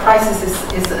about crisis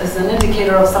is an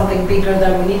indicator of something bigger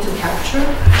that we need to capture.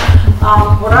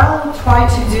 What I'll try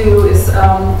to do is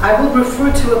I will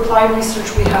refer to applied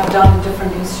research we have done in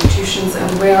different institutions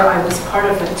and where I was part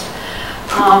of it.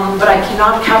 But I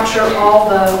cannot capture all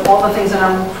the things, and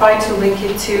I'm trying to link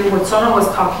it to what Sona was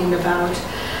talking about.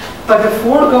 But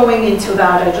before going into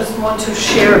that, I just want to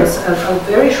share a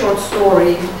very short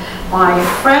story. My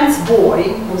friend's boy,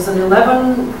 who was an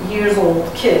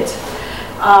 11-year-old kid,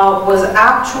 was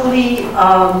actually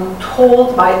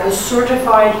told by a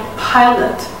certified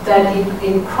pilot that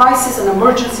in crisis and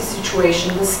emergency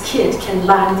situation, this kid can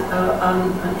land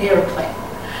an airplane.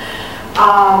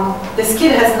 This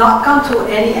kid has not gone to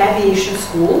any aviation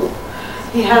school.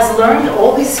 He has learned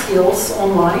all these skills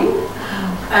online,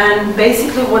 and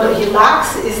basically what he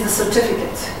lacks is the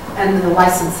certificate and the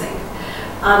licensing.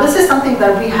 This is something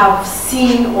that we have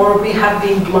seen or we have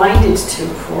been blinded to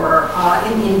for,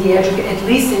 at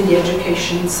least in the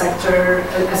education sector,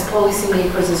 as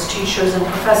policymakers, as teachers and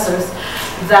professors,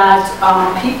 that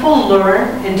people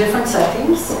learn in different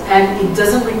settings and it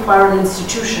doesn't require an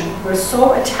institution. We're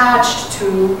so attached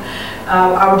to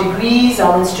our degrees,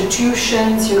 our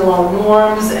institutions, our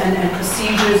norms and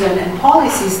procedures and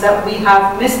policies that we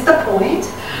have missed the point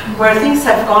where things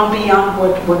have gone beyond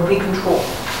what we control.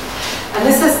 And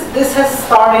this has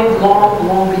started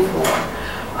long before.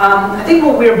 I think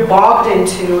what we're bogged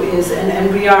into is,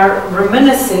 and we are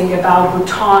reminiscing about good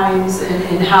times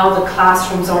and how the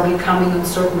classrooms are becoming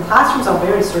uncertain. Classrooms are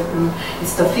very certain.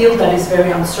 It's the field that is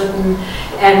very uncertain.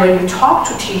 And when you talk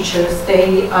to teachers,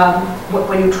 they,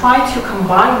 when you try to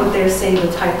combine what they're saying, the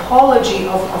typology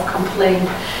of complaint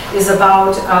is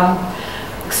about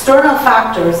external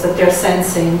factors that they're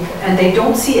sensing, and they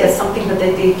don't see it as something that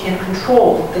they can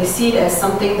control. They see it as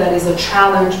something that is a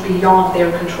challenge beyond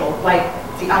their control, like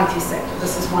the IT sector.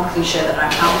 This is one cliche that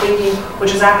I'm now bringing,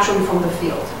 which is actually from the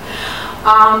field.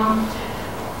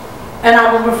 And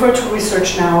I will refer to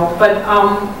research now, but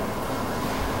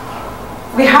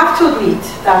we have to admit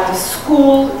that the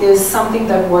school is something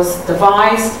that was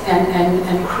devised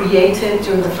and created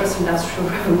during the first industrial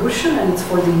revolution, and it's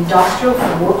for the industrial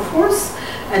workforce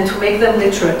and to make them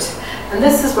literate. And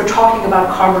this is, we're talking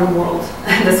about carbon world.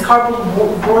 And this carbon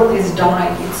world is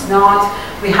dying. It's not,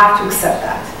 we have to accept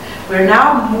that. We're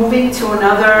now moving to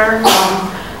another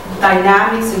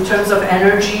dynamics in terms of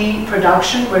energy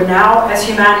production. We're now, as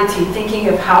humanity, thinking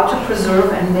of how to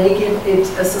preserve and make it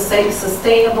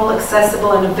sustainable,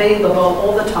 accessible, and available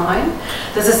all the time.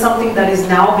 This is something that is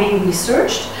now being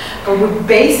researched. But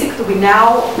we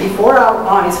now, before our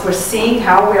eyes, we're seeing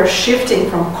how we are shifting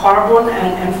from carbon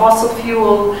and fossil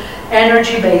fuel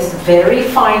energy-based, very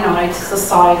finite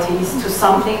societies to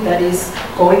something that is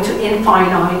going to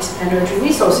infinite energy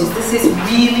resources. This is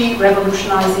really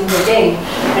revolutionizing the game,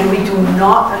 and we do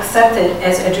not accept it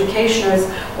as educators.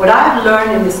 What I've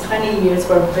learned in these 20 years,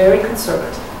 we're very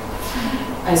conservative.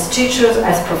 As teachers,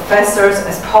 as professors,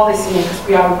 as policymakers,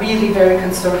 we are really very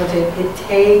conservative. It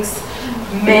takes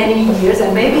many years,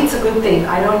 and maybe it's a good thing,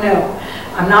 I don't know.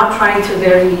 I'm not trying to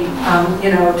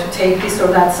to take this or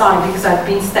that side, because I've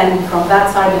been standing from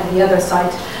that side and the other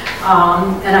side,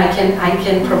 and I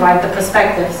can provide the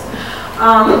perspectives.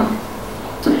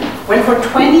 When for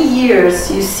 20 years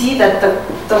you see that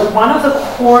one of the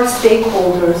core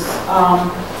stakeholders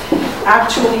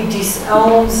actually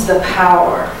disowns the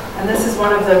power, and this is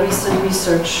one of the recent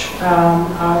research,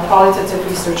 qualitative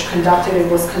research conducted. It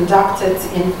was conducted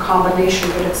in combination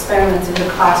with experiments in the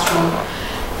classroom.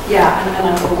 Yeah, and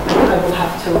I will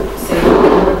have to say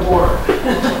the war.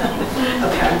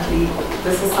 Apparently,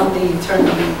 this is something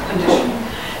internally conditioned.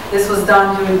 This was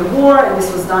done during the war, and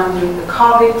this was done during the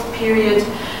COVID period.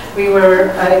 We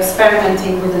were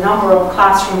experimenting with a number of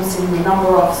classrooms in a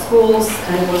number of schools,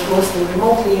 and it was mostly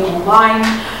remotely online.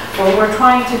 What we're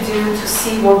trying to do to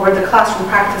see what were the classroom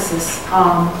practices.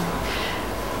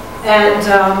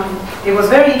 It was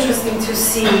very interesting to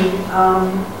see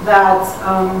that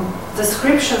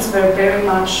descriptions were very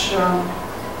much,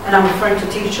 and I'm referring to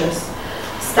teachers,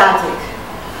 static.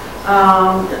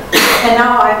 And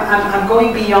now I'm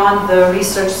going beyond the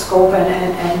research scope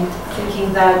and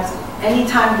thinking that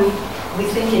anytime we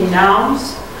think in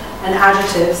nouns and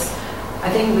adjectives, I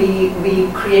think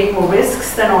we create more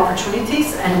risks than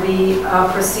opportunities, and we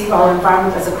perceive our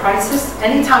environment as a crisis.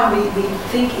 Anytime we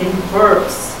think in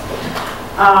verbs,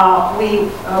 we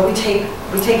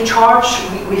take charge,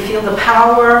 we feel the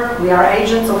power, we are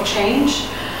agents of change.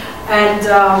 And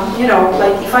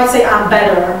like if I say I'm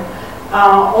better,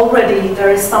 already there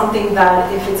is something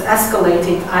that if it's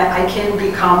escalated, I can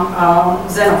become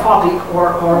xenophobic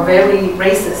or very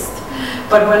racist.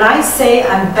 But when I say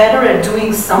I'm better at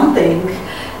doing something,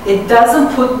 it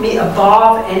doesn't put me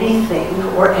above anything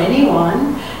or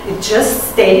anyone. It's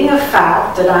just stating a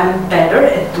fact that I'm better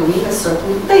at doing a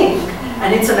certain thing.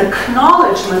 And it's an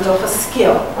acknowledgement of a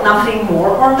skill, nothing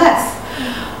more or less.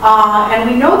 And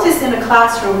we noticed in the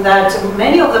classroom that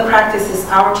many of the practices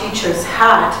our teachers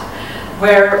had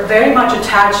were very much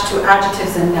attached to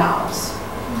adjectives and nouns.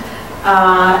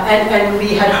 And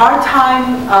we had a hard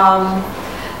time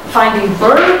finding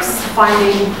verbs,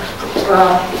 finding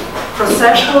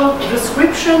processual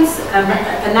descriptions,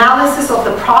 analysis of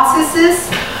the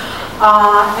processes,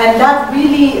 and that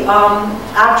really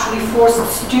actually forced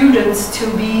students to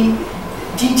be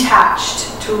detached,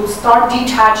 to start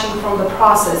detaching from the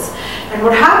process. And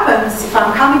what happens, if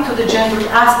I'm coming to the gender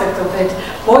aspect of it,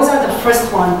 boys are the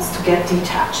first ones to get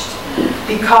detached.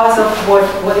 because of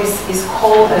what is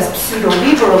called as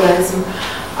pseudo-liberalism.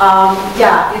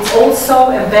 Yeah, it's also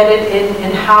embedded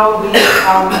in how we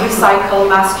recycle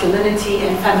masculinity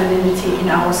and femininity in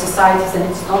our societies, and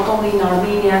it's not only in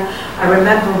Armenia. I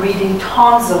remember reading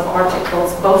tons of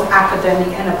articles, both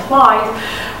academic and applied,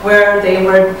 where they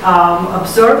were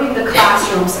observing the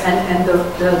classrooms and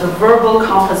the verbal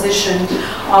composition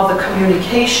of the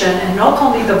communication, and not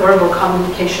only the verbal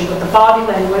communication, but the body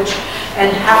language,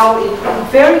 and how it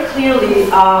very clearly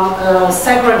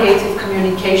segregated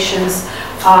communications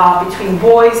between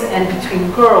boys and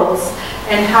between girls,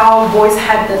 and how boys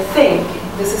had the thing.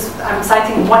 This is, I'm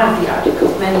citing one of the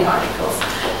articles, many articles.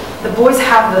 The boys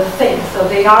have the thing, so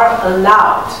they are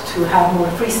allowed to have more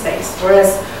free space,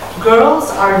 whereas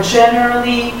girls are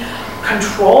generally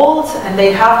controlled and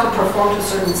they have to perform to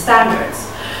certain standards.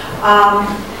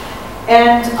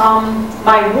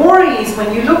 My worry is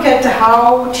when you look at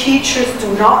how teachers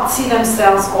do not see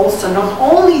themselves also, not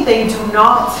only they do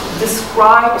not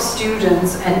describe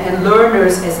students and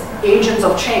learners as agents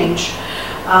of change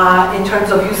in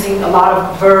terms of using a lot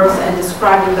of verbs and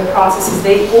describing the processes,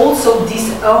 they also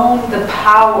disown the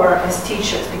power as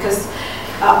teachers, because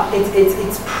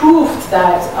it's proved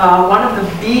that one of the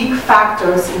big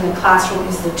factors in the classroom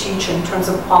is the teacher in terms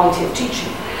of quality of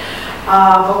teaching.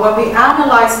 But when we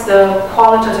analyzed the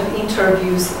qualitative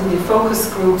interviews in the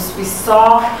focus groups, we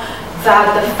saw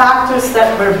that the factors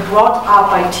that were brought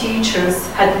up by teachers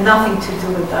had nothing to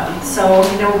do with them. So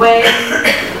in a way,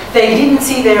 they didn't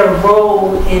see their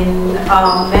role in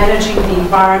managing the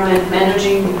environment,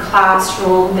 managing the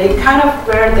classroom. They kind of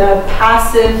were the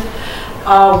passive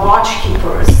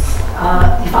watchkeepers,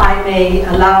 if I may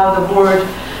allow the word,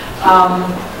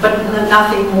 but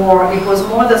nothing more. It was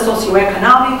more the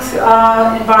socioeconomic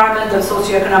environment, the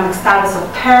socioeconomic status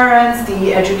of parents,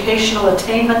 the educational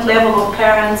attainment level of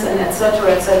parents, and etc.,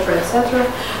 etc., etc.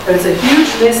 There's a huge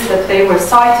list that they were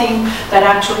citing that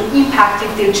actually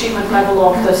impacted the achievement level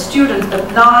of the students,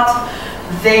 but not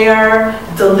their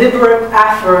deliberate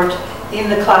effort in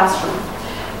the classroom.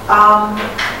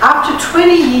 After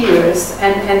 20 years,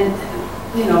 and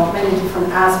you know, many different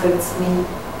aspects, I mean,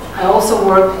 I also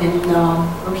work in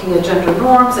looking at gender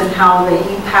norms and how they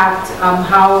impact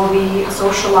how we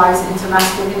socialize into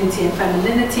masculinity and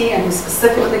femininity, and we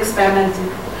specifically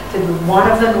experimented with one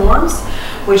of the norms,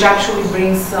 which actually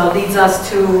leads us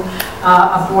to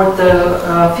abort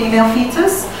the female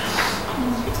fetus.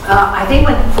 I think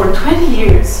when for 20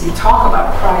 years you talk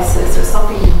about crisis, there's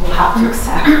something you will have to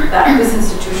accept, that this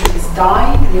institution is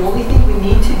dying. The only thing we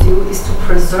need to do is to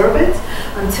preserve it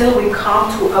until we come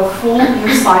to a full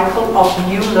new cycle of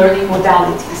new learning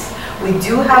modalities. We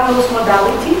do have those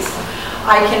modalities.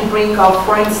 I can bring up,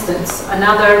 for instance,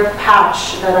 another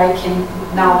patch that I can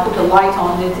now put a light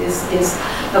on it is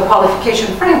the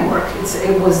qualification framework.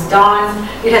 It was done,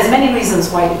 it has many reasons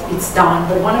why it's done,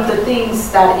 but one of the things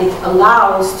that it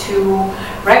allows to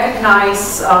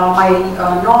recognize my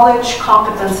knowledge,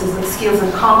 competences, and skills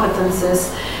and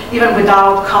competences, even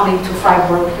without coming to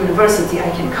Freiburg University. I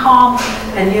can come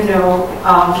and give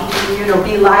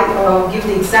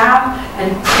the exam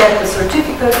and get the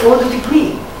certificate or the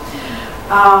degree.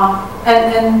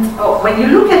 When you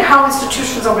look at how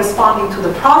institutions are responding to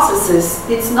the processes,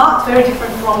 it's not very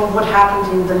different from what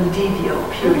happened in the medieval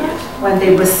period, when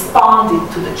they responded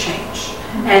to the change.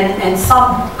 And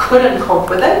some couldn't cope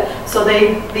with it, so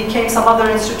they became some other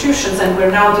institutions, and we're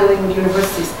now dealing with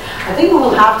universities. I think we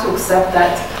will have to accept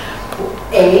that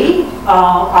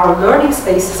our learning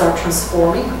spaces are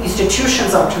transforming,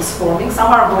 institutions are transforming,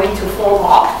 some are going to fall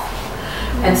off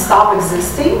and stop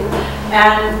existing,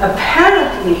 and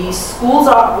apparently schools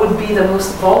would be the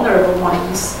most vulnerable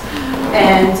ones.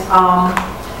 And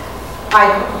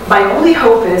my only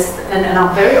hope is, and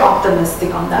I'm very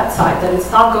optimistic on that side, that it's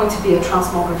not going to be a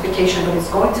transmogrification, but it's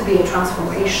going to be a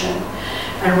transformation.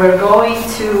 And we're going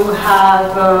to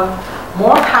have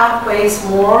more pathways,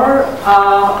 more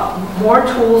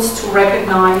tools to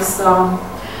recognize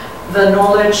the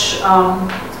knowledge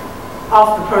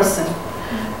of the person.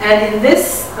 And in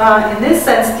this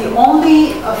sense, the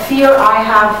only fear I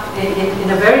have in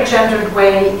a very gendered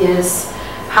way is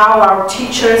how our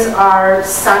teachers are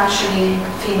sanctioning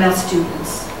female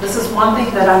students. This is one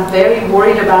thing that I'm very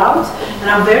worried about, and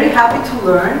I'm very happy to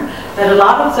learn that a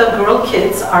lot of the girl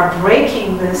kids are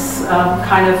breaking this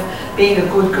kind of being a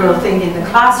good girl thing in the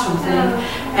classroom thing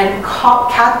and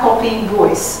catcalling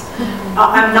boys.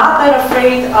 I'm not that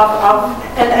afraid of,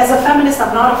 and as a feminist,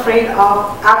 I'm not afraid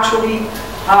of actually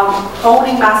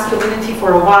owning masculinity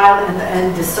for a while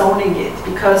and disowning it,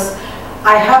 because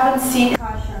I haven't seen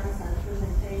discussions and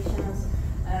presentations,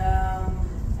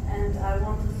 and I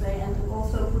want to say, and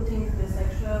also putting this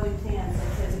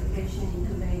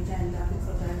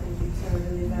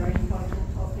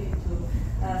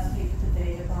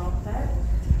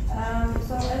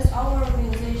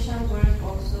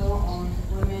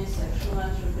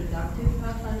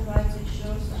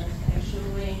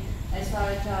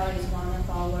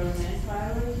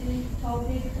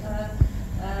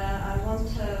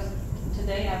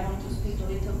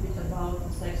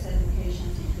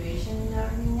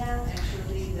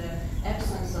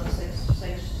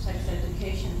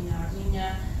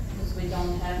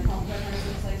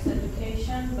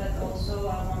but also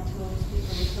I want to speak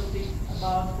a little bit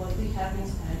about what we have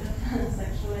instead of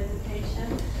sexual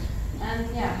education.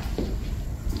 And yeah,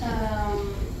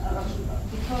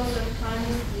 because the time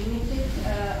is limited,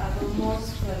 I will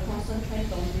most concentrate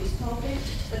on this topic.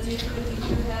 But if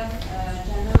you have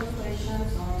general questions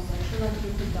on sexual and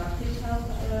reproductive health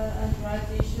and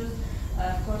rights issues,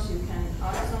 of course you can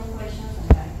ask some questions and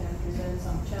I can present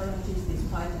some challenges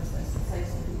despite of sex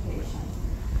education.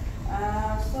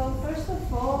 So first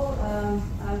of all,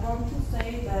 I want to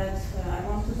say that I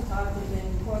want to start with an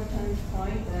important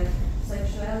point that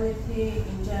sexuality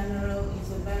in general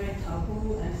is a very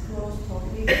taboo and closed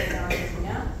topic in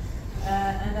Armenia.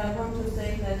 And I want to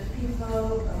say that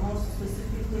people, most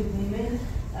specifically women,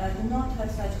 do not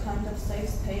have such kind of safe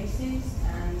spaces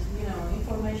and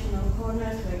informational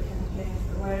corners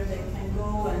where they can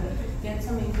go and get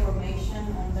some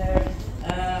information on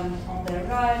their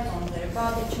rights, on their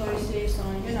body choices,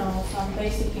 on some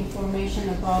basic information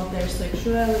about their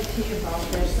sexuality,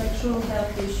 about their sexual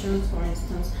health issues, for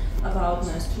instance, about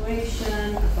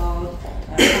menstruation, about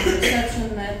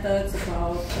contraception methods,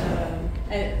 about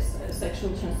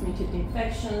sexual transmitted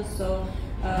infections. So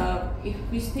if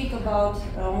we speak about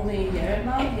only in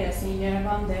Yerevan, yes, in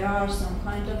Yerevan there are some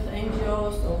kind of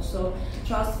NGOs, also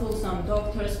trustful, some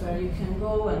doctors where you can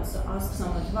go and ask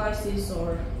some advices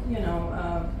or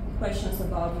questions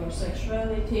about your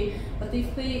sexuality. But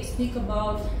if we speak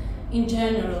about in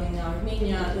general in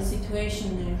Armenia, the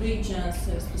situation in regions,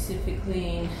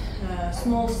 specifically in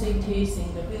small cities,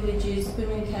 in the villages,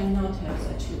 women cannot have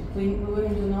such,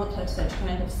 women do not have such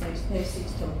kind of safe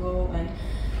spaces to go and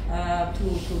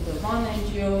to the one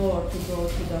NGO or to go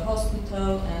to the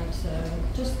hospital and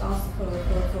just ask for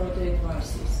the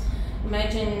advices.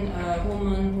 Imagine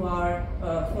women who are,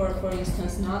 for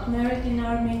instance, not married in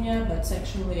Armenia but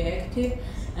sexually active,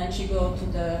 and she go to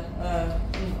the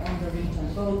on the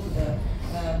region, go to the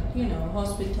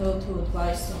hospital to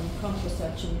advise on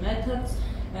contraception methods.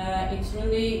 It's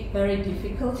really very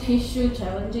difficult issue,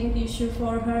 challenging issue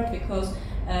for her because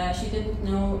she didn't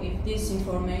know if this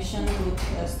information would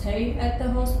stay at the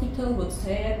hospital, would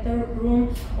stay at the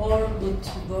room, or would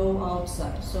go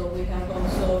outside. So we have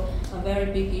also a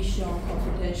very big issue on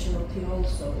confidentiality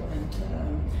also, and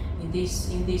in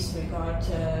this regard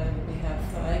we have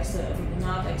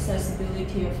not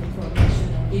accessibility of information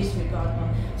in this regard,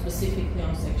 specifically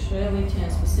on sexuality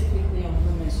and specifically on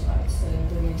women's rights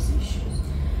and women's issues.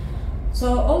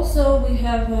 So also we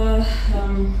have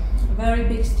very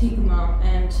big stigma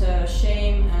and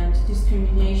shame and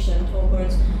discrimination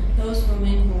towards those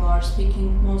women who are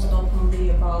speaking most openly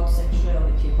about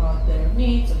sexuality, about their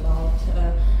needs, about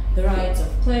the rights of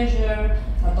pleasure,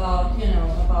 about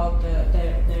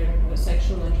their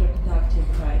sexual and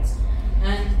reproductive rights.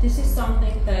 And this is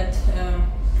something that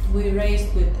we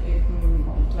raised with,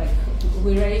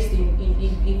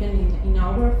 even in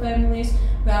our families.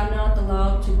 We are not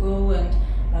allowed to go and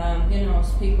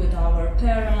speak with our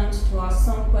parents, to ask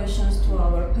some questions to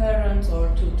our parents or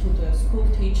to the school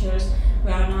teachers.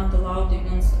 We are not allowed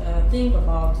even think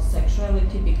about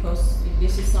sexuality because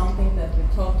this is something that we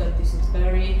thought that this is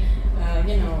very,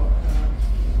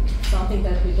 something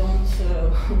that we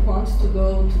don't want to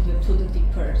go to the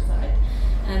deeper side.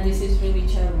 And this is really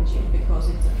challenging because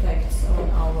it affects on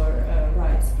our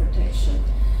rights protection.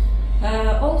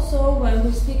 Also, when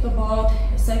we speak about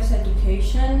sex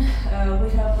education, we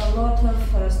have a lot of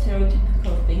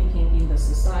stereotypical thinking in the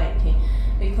society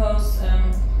because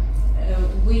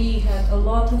we had a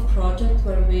lot of projects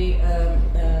where we,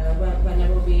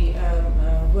 whenever we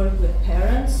work with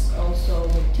parents, also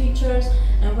with teachers,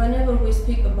 and whenever we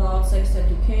speak about sex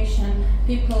education,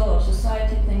 people or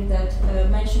society think that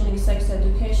mentioning sex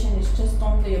education is just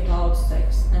only about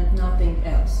sex and nothing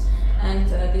else. And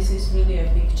this is really a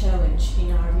big challenge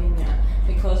in Armenia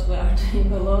because we are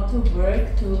doing a lot of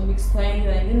work to explain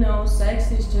that,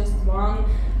 sex is just one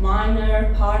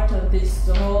minor part of this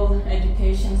whole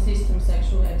education system,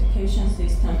 sexual education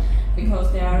system,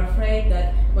 because they are afraid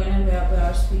that whenever we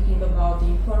are speaking about the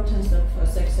importance of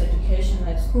sex education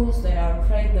at schools, they are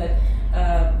afraid that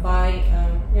by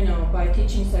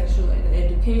teaching sexual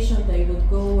education, they would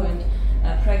go and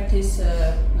practice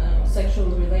sexual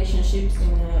relationships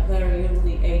in very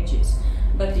early ages.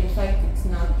 But in fact, it's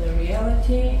not the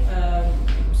reality.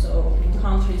 So in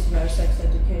countries where sex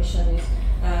education is,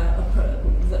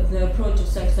 the approach of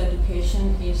sex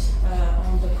education is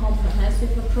on the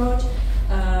comprehensive approach.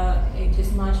 It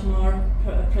is much more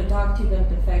productive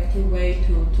and effective way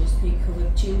to speak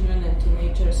with children and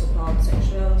teenagers about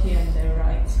sexuality and their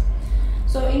rights.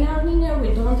 So in Armenia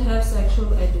we don't have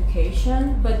sexual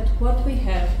education, but what we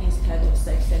have instead of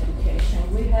sex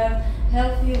education, we have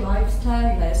healthy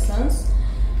lifestyle lessons,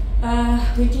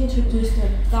 which introduced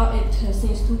it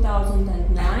since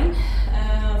 2009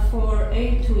 for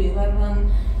 8 to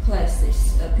 11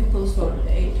 classes, pupils for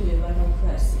 8 to 11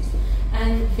 classes.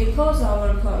 And because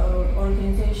our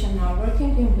organization are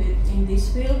working in this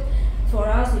field, for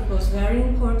us it was very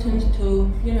important to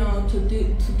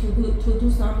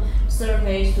do some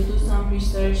surveys, to do some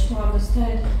research, to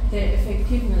understand the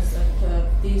effectiveness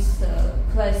of these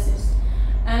classes.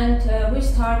 And we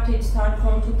started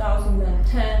from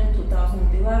 2010,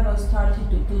 2011, started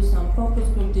to do some focus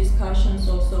group discussions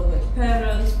also with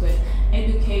parents, with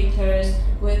educators,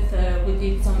 we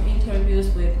did some interviews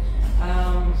with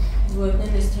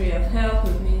Ministry of Health,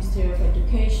 with Ministry of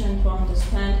Education to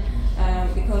understand,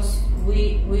 because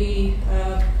we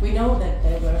know that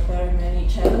there were very many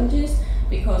challenges,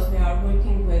 because we are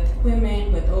working with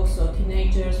women, with also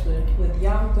teenagers, with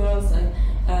young girls, and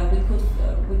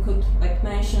we could like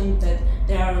mention that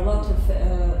there are a lot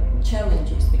of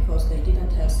challenges because they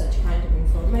didn't have such kind of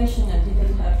information and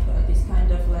didn't have this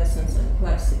kind of lessons and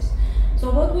classes. So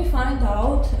what we find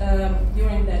out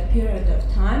during that period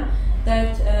of time,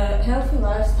 that healthy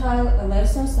lifestyle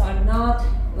lessons are not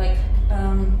like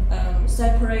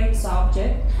separate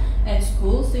subject at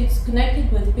schools. It's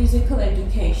connected with physical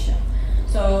education.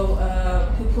 So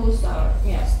pupils are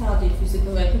study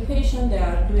physical education. They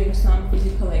are doing some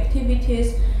physical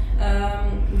activities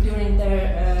during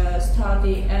their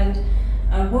study. And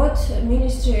what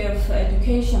Ministry of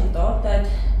Education thought that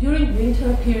during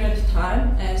winter period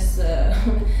time, as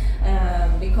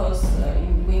because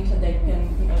in winter they can,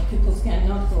 pupils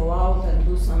cannot go out and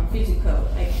do some physical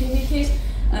activities,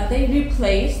 they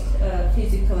replaced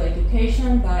physical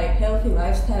education by healthy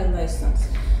lifestyle lessons.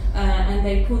 And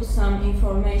they put some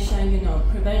information,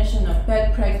 prevention of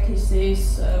bad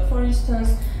practices. For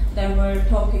instance, there were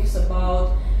topics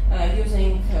about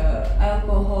using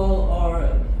alcohol,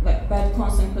 or like bad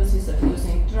consequences of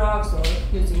using drugs or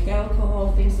using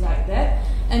alcohol, things like that.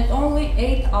 And only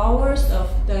 8 hours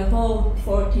of the whole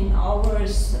 14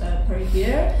 hours per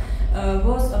year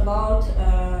was about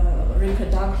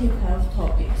reproductive health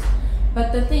topics.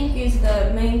 But the thing is,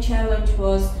 the main challenge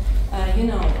was,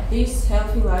 these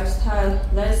healthy lifestyle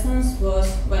lessons was,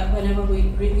 whenever we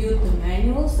reviewed the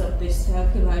manuals of these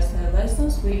healthy lifestyle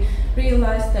lessons, we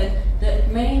realized that the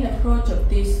main approach of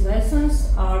these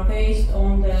lessons are based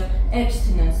on the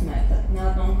abstinence method,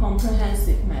 not on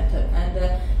comprehensive method. And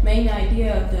the main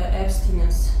idea of the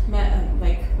abstinence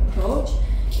approach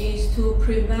is to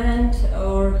prevent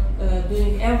or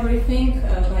doing everything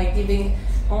by giving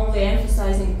only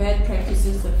emphasizing bad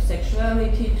practices of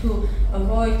sexuality, to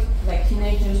avoid like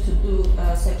teenagers to do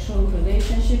sexual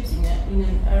relationships in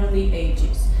an early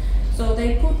ages. So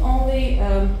they put only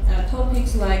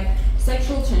topics like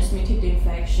sexual transmitted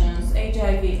infections,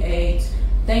 HIV/AIDS,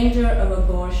 danger of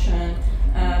abortion,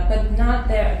 but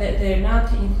they're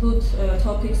not include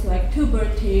topics like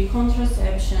puberty,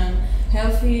 contraception,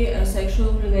 healthy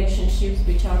sexual relationships,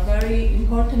 which are very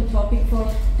important topic for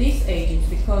these ages,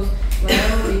 because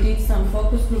whenever we did some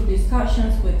focus group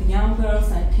discussions with young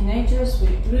girls and teenagers, we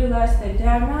realized that they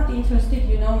are not interested,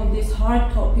 in these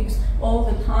hard topics all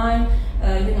the time.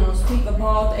 Speak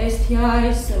about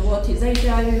STIs, what is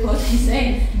HIV, what is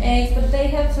AIDS, but they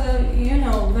have,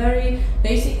 very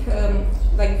basic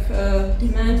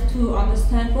demand to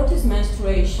understand what is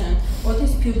menstruation, what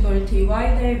is puberty,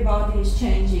 why their body is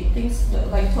changing, things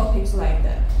like topics like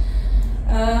that.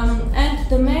 And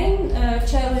the main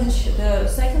challenge, the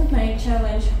second main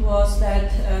challenge was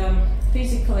that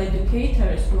physical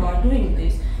educators who are doing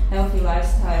these healthy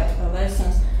lifestyle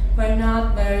lessons were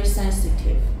not very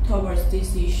sensitive towards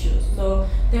these issues. So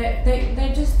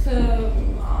they just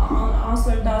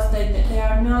answered us that they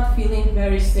are not feeling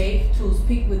very safe to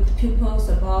speak with pupils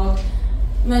about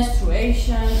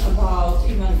menstruation, about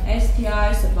even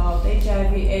STIs, about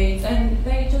HIV/AIDS, and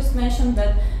they just mentioned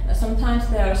that sometimes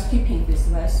they are skipping these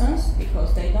lessons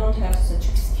because they don't have such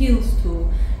skills to,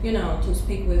 to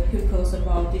speak with pupils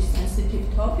about these sensitive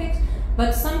topics.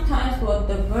 But sometimes what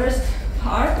the worst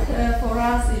part for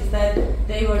us is that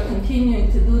they were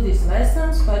continuing to do these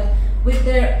lessons, but with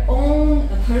their own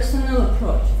personal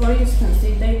approach. For instance,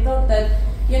 if they thought that,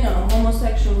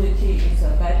 homosexuality is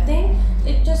a bad thing,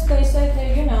 they said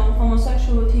that,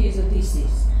 homosexuality is a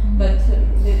disease. But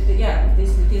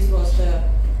this was the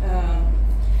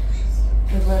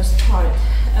worst part.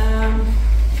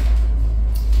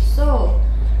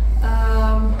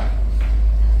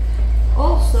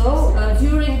 Also,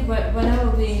 whenever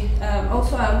we,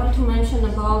 also I want to mention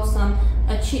about some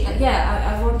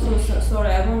I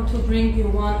want to bring you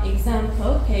one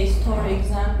example, case story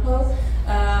example,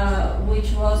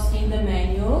 which was in the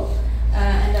manual.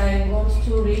 and I want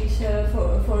to read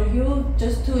for you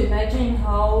just to imagine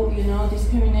how, you know,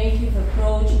 discriminative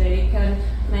approach they can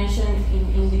mention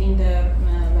in the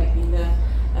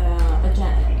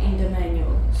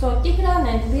manual. So Tigran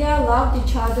and Leah loved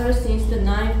each other since the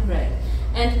 9th grade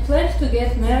and planned to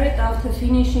get married after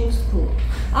finishing school.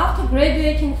 After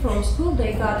graduating from school,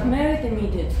 they got married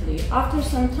immediately. After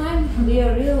some time,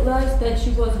 Leah realized that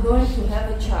she was going to have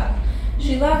a child.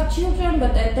 She loved children,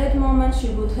 but at that moment she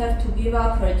would have to give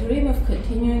up her dream of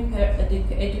continuing her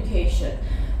education.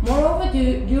 Moreover,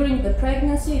 during the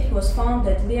pregnancy, it was found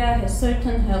that Leah has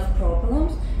certain health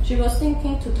problems. She was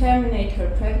thinking to terminate her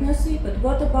pregnancy, but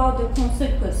what about the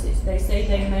consequences? They say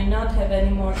they may not have any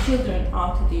more children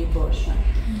after the abortion.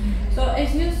 So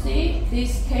as you see,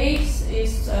 this case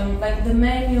is like the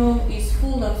manual is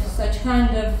full of such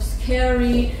kind of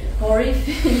scary,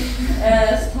 horrific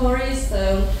stories.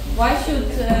 Why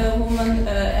should a woman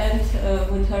end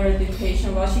with her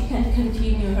education? Why she can't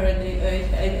continue her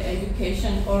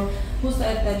education? Or who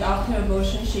said that after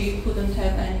abortion she couldn't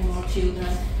have any more children?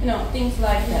 You know, things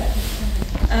like that.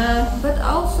 But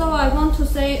also I want to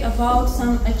say about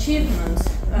some achievements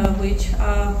which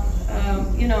are,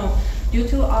 you know, due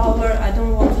to our, I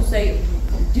don't want to say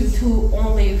due to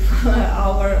only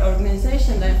our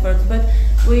organization efforts, but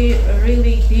we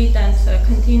really did and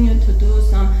continue to do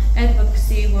some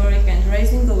advocacy work and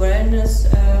raising awareness,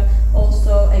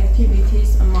 also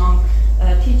activities among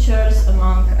teachers,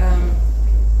 among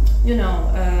you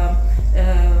know,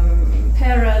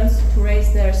 parents, to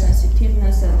raise their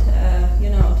sensitiveness and you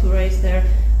know, to raise their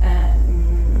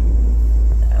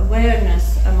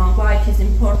awareness among why it is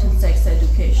important sex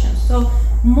education. So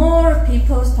more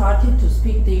people started to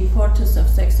speak the importance of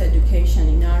sex education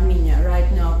in Armenia right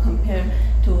now compared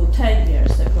to 10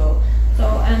 years ago.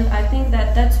 So, and I think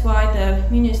that that's why the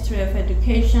Ministry of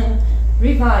Education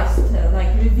revised,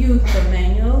 reviewed the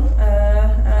manual.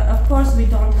 Of course, we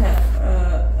don't have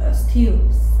still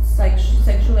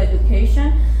sexual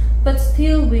education, but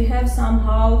still we have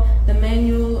somehow the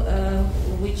manual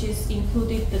which is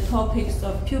included the topics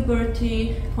of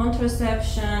puberty,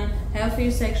 contraception, healthy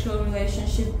sexual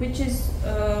relationship, which is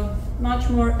much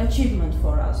more achievement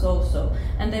for us also.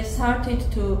 And they started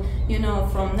to, you know,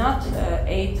 from not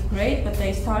 8th grade, but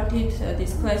they started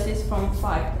these classes from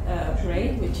 5th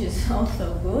grade, which is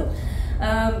also good.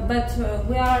 But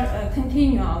we are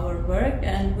continue our work,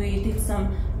 and we did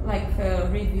some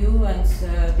review and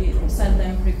send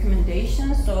them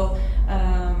recommendations. So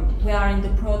we are in the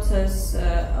process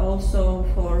also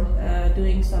for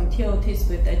doing some TOTs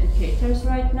with educators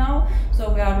right now. So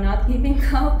we are not giving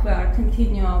up, we are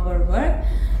continue our work.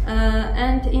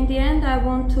 And in the end, I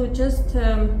want to just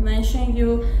mention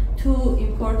you 2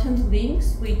 important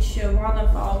links, which one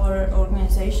of our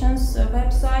organization's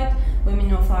website,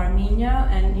 Women of Armenia,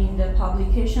 and in the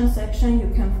publication section you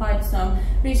can find some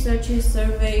researches,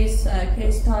 surveys,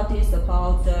 case studies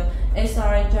about the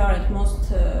SRHR and most,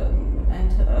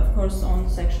 and of course on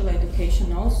sexual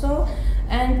education also.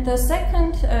 And the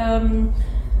second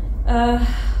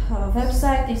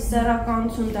website is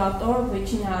serakansun.org,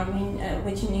 which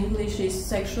in English is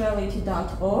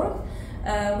sexuality.org.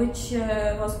 Which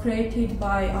was created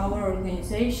by our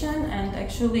organization, and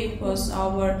actually it was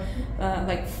our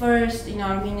first in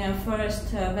Armenia,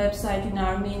 first website in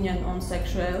Armenian on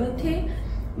sexuality.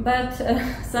 But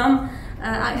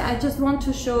I just want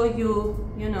to show you,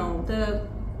 you know, the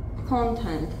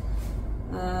content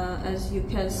as you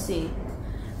can see.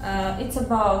 It's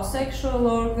about sexual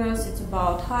organs, it's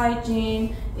about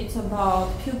hygiene, it's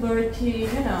about puberty,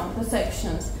 you know, the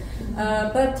sections.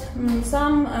 But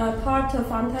some part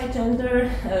of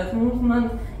anti-gender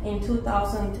movement in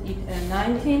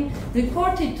 2019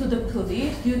 reported to the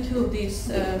police due to this,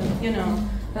 you know,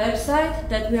 website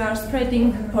that we are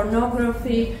spreading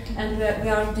pornography and we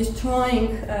are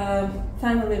destroying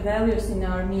family values in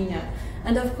Armenia.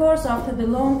 And of course, after the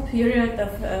long period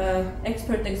of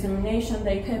expert examination,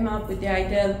 they came up with the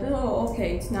idea that, oh,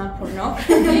 okay, it's not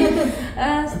pornography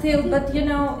still, but you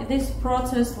know, this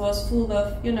process was full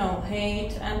of, you know,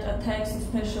 hate and attacks,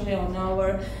 especially on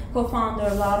our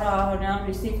co-founder Lara. Now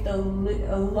received a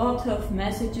lot of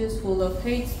messages full of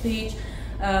hate speech,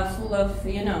 full of,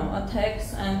 you know,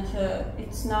 attacks, and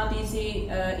it's not easy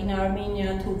in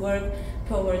Armenia to work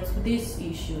towards these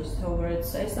issues,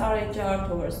 towards SRHR,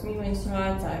 towards women's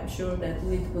rights. I'm sure that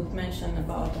Lid would mention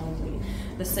about only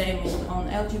the same on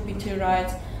LGBT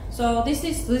rights. So this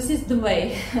is the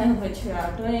way which we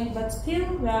are doing, but still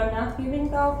we are not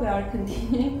giving up, we are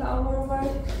continuing our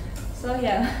work. So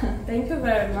yeah, thank you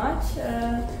very much,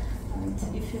 and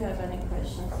if you have any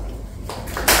questions.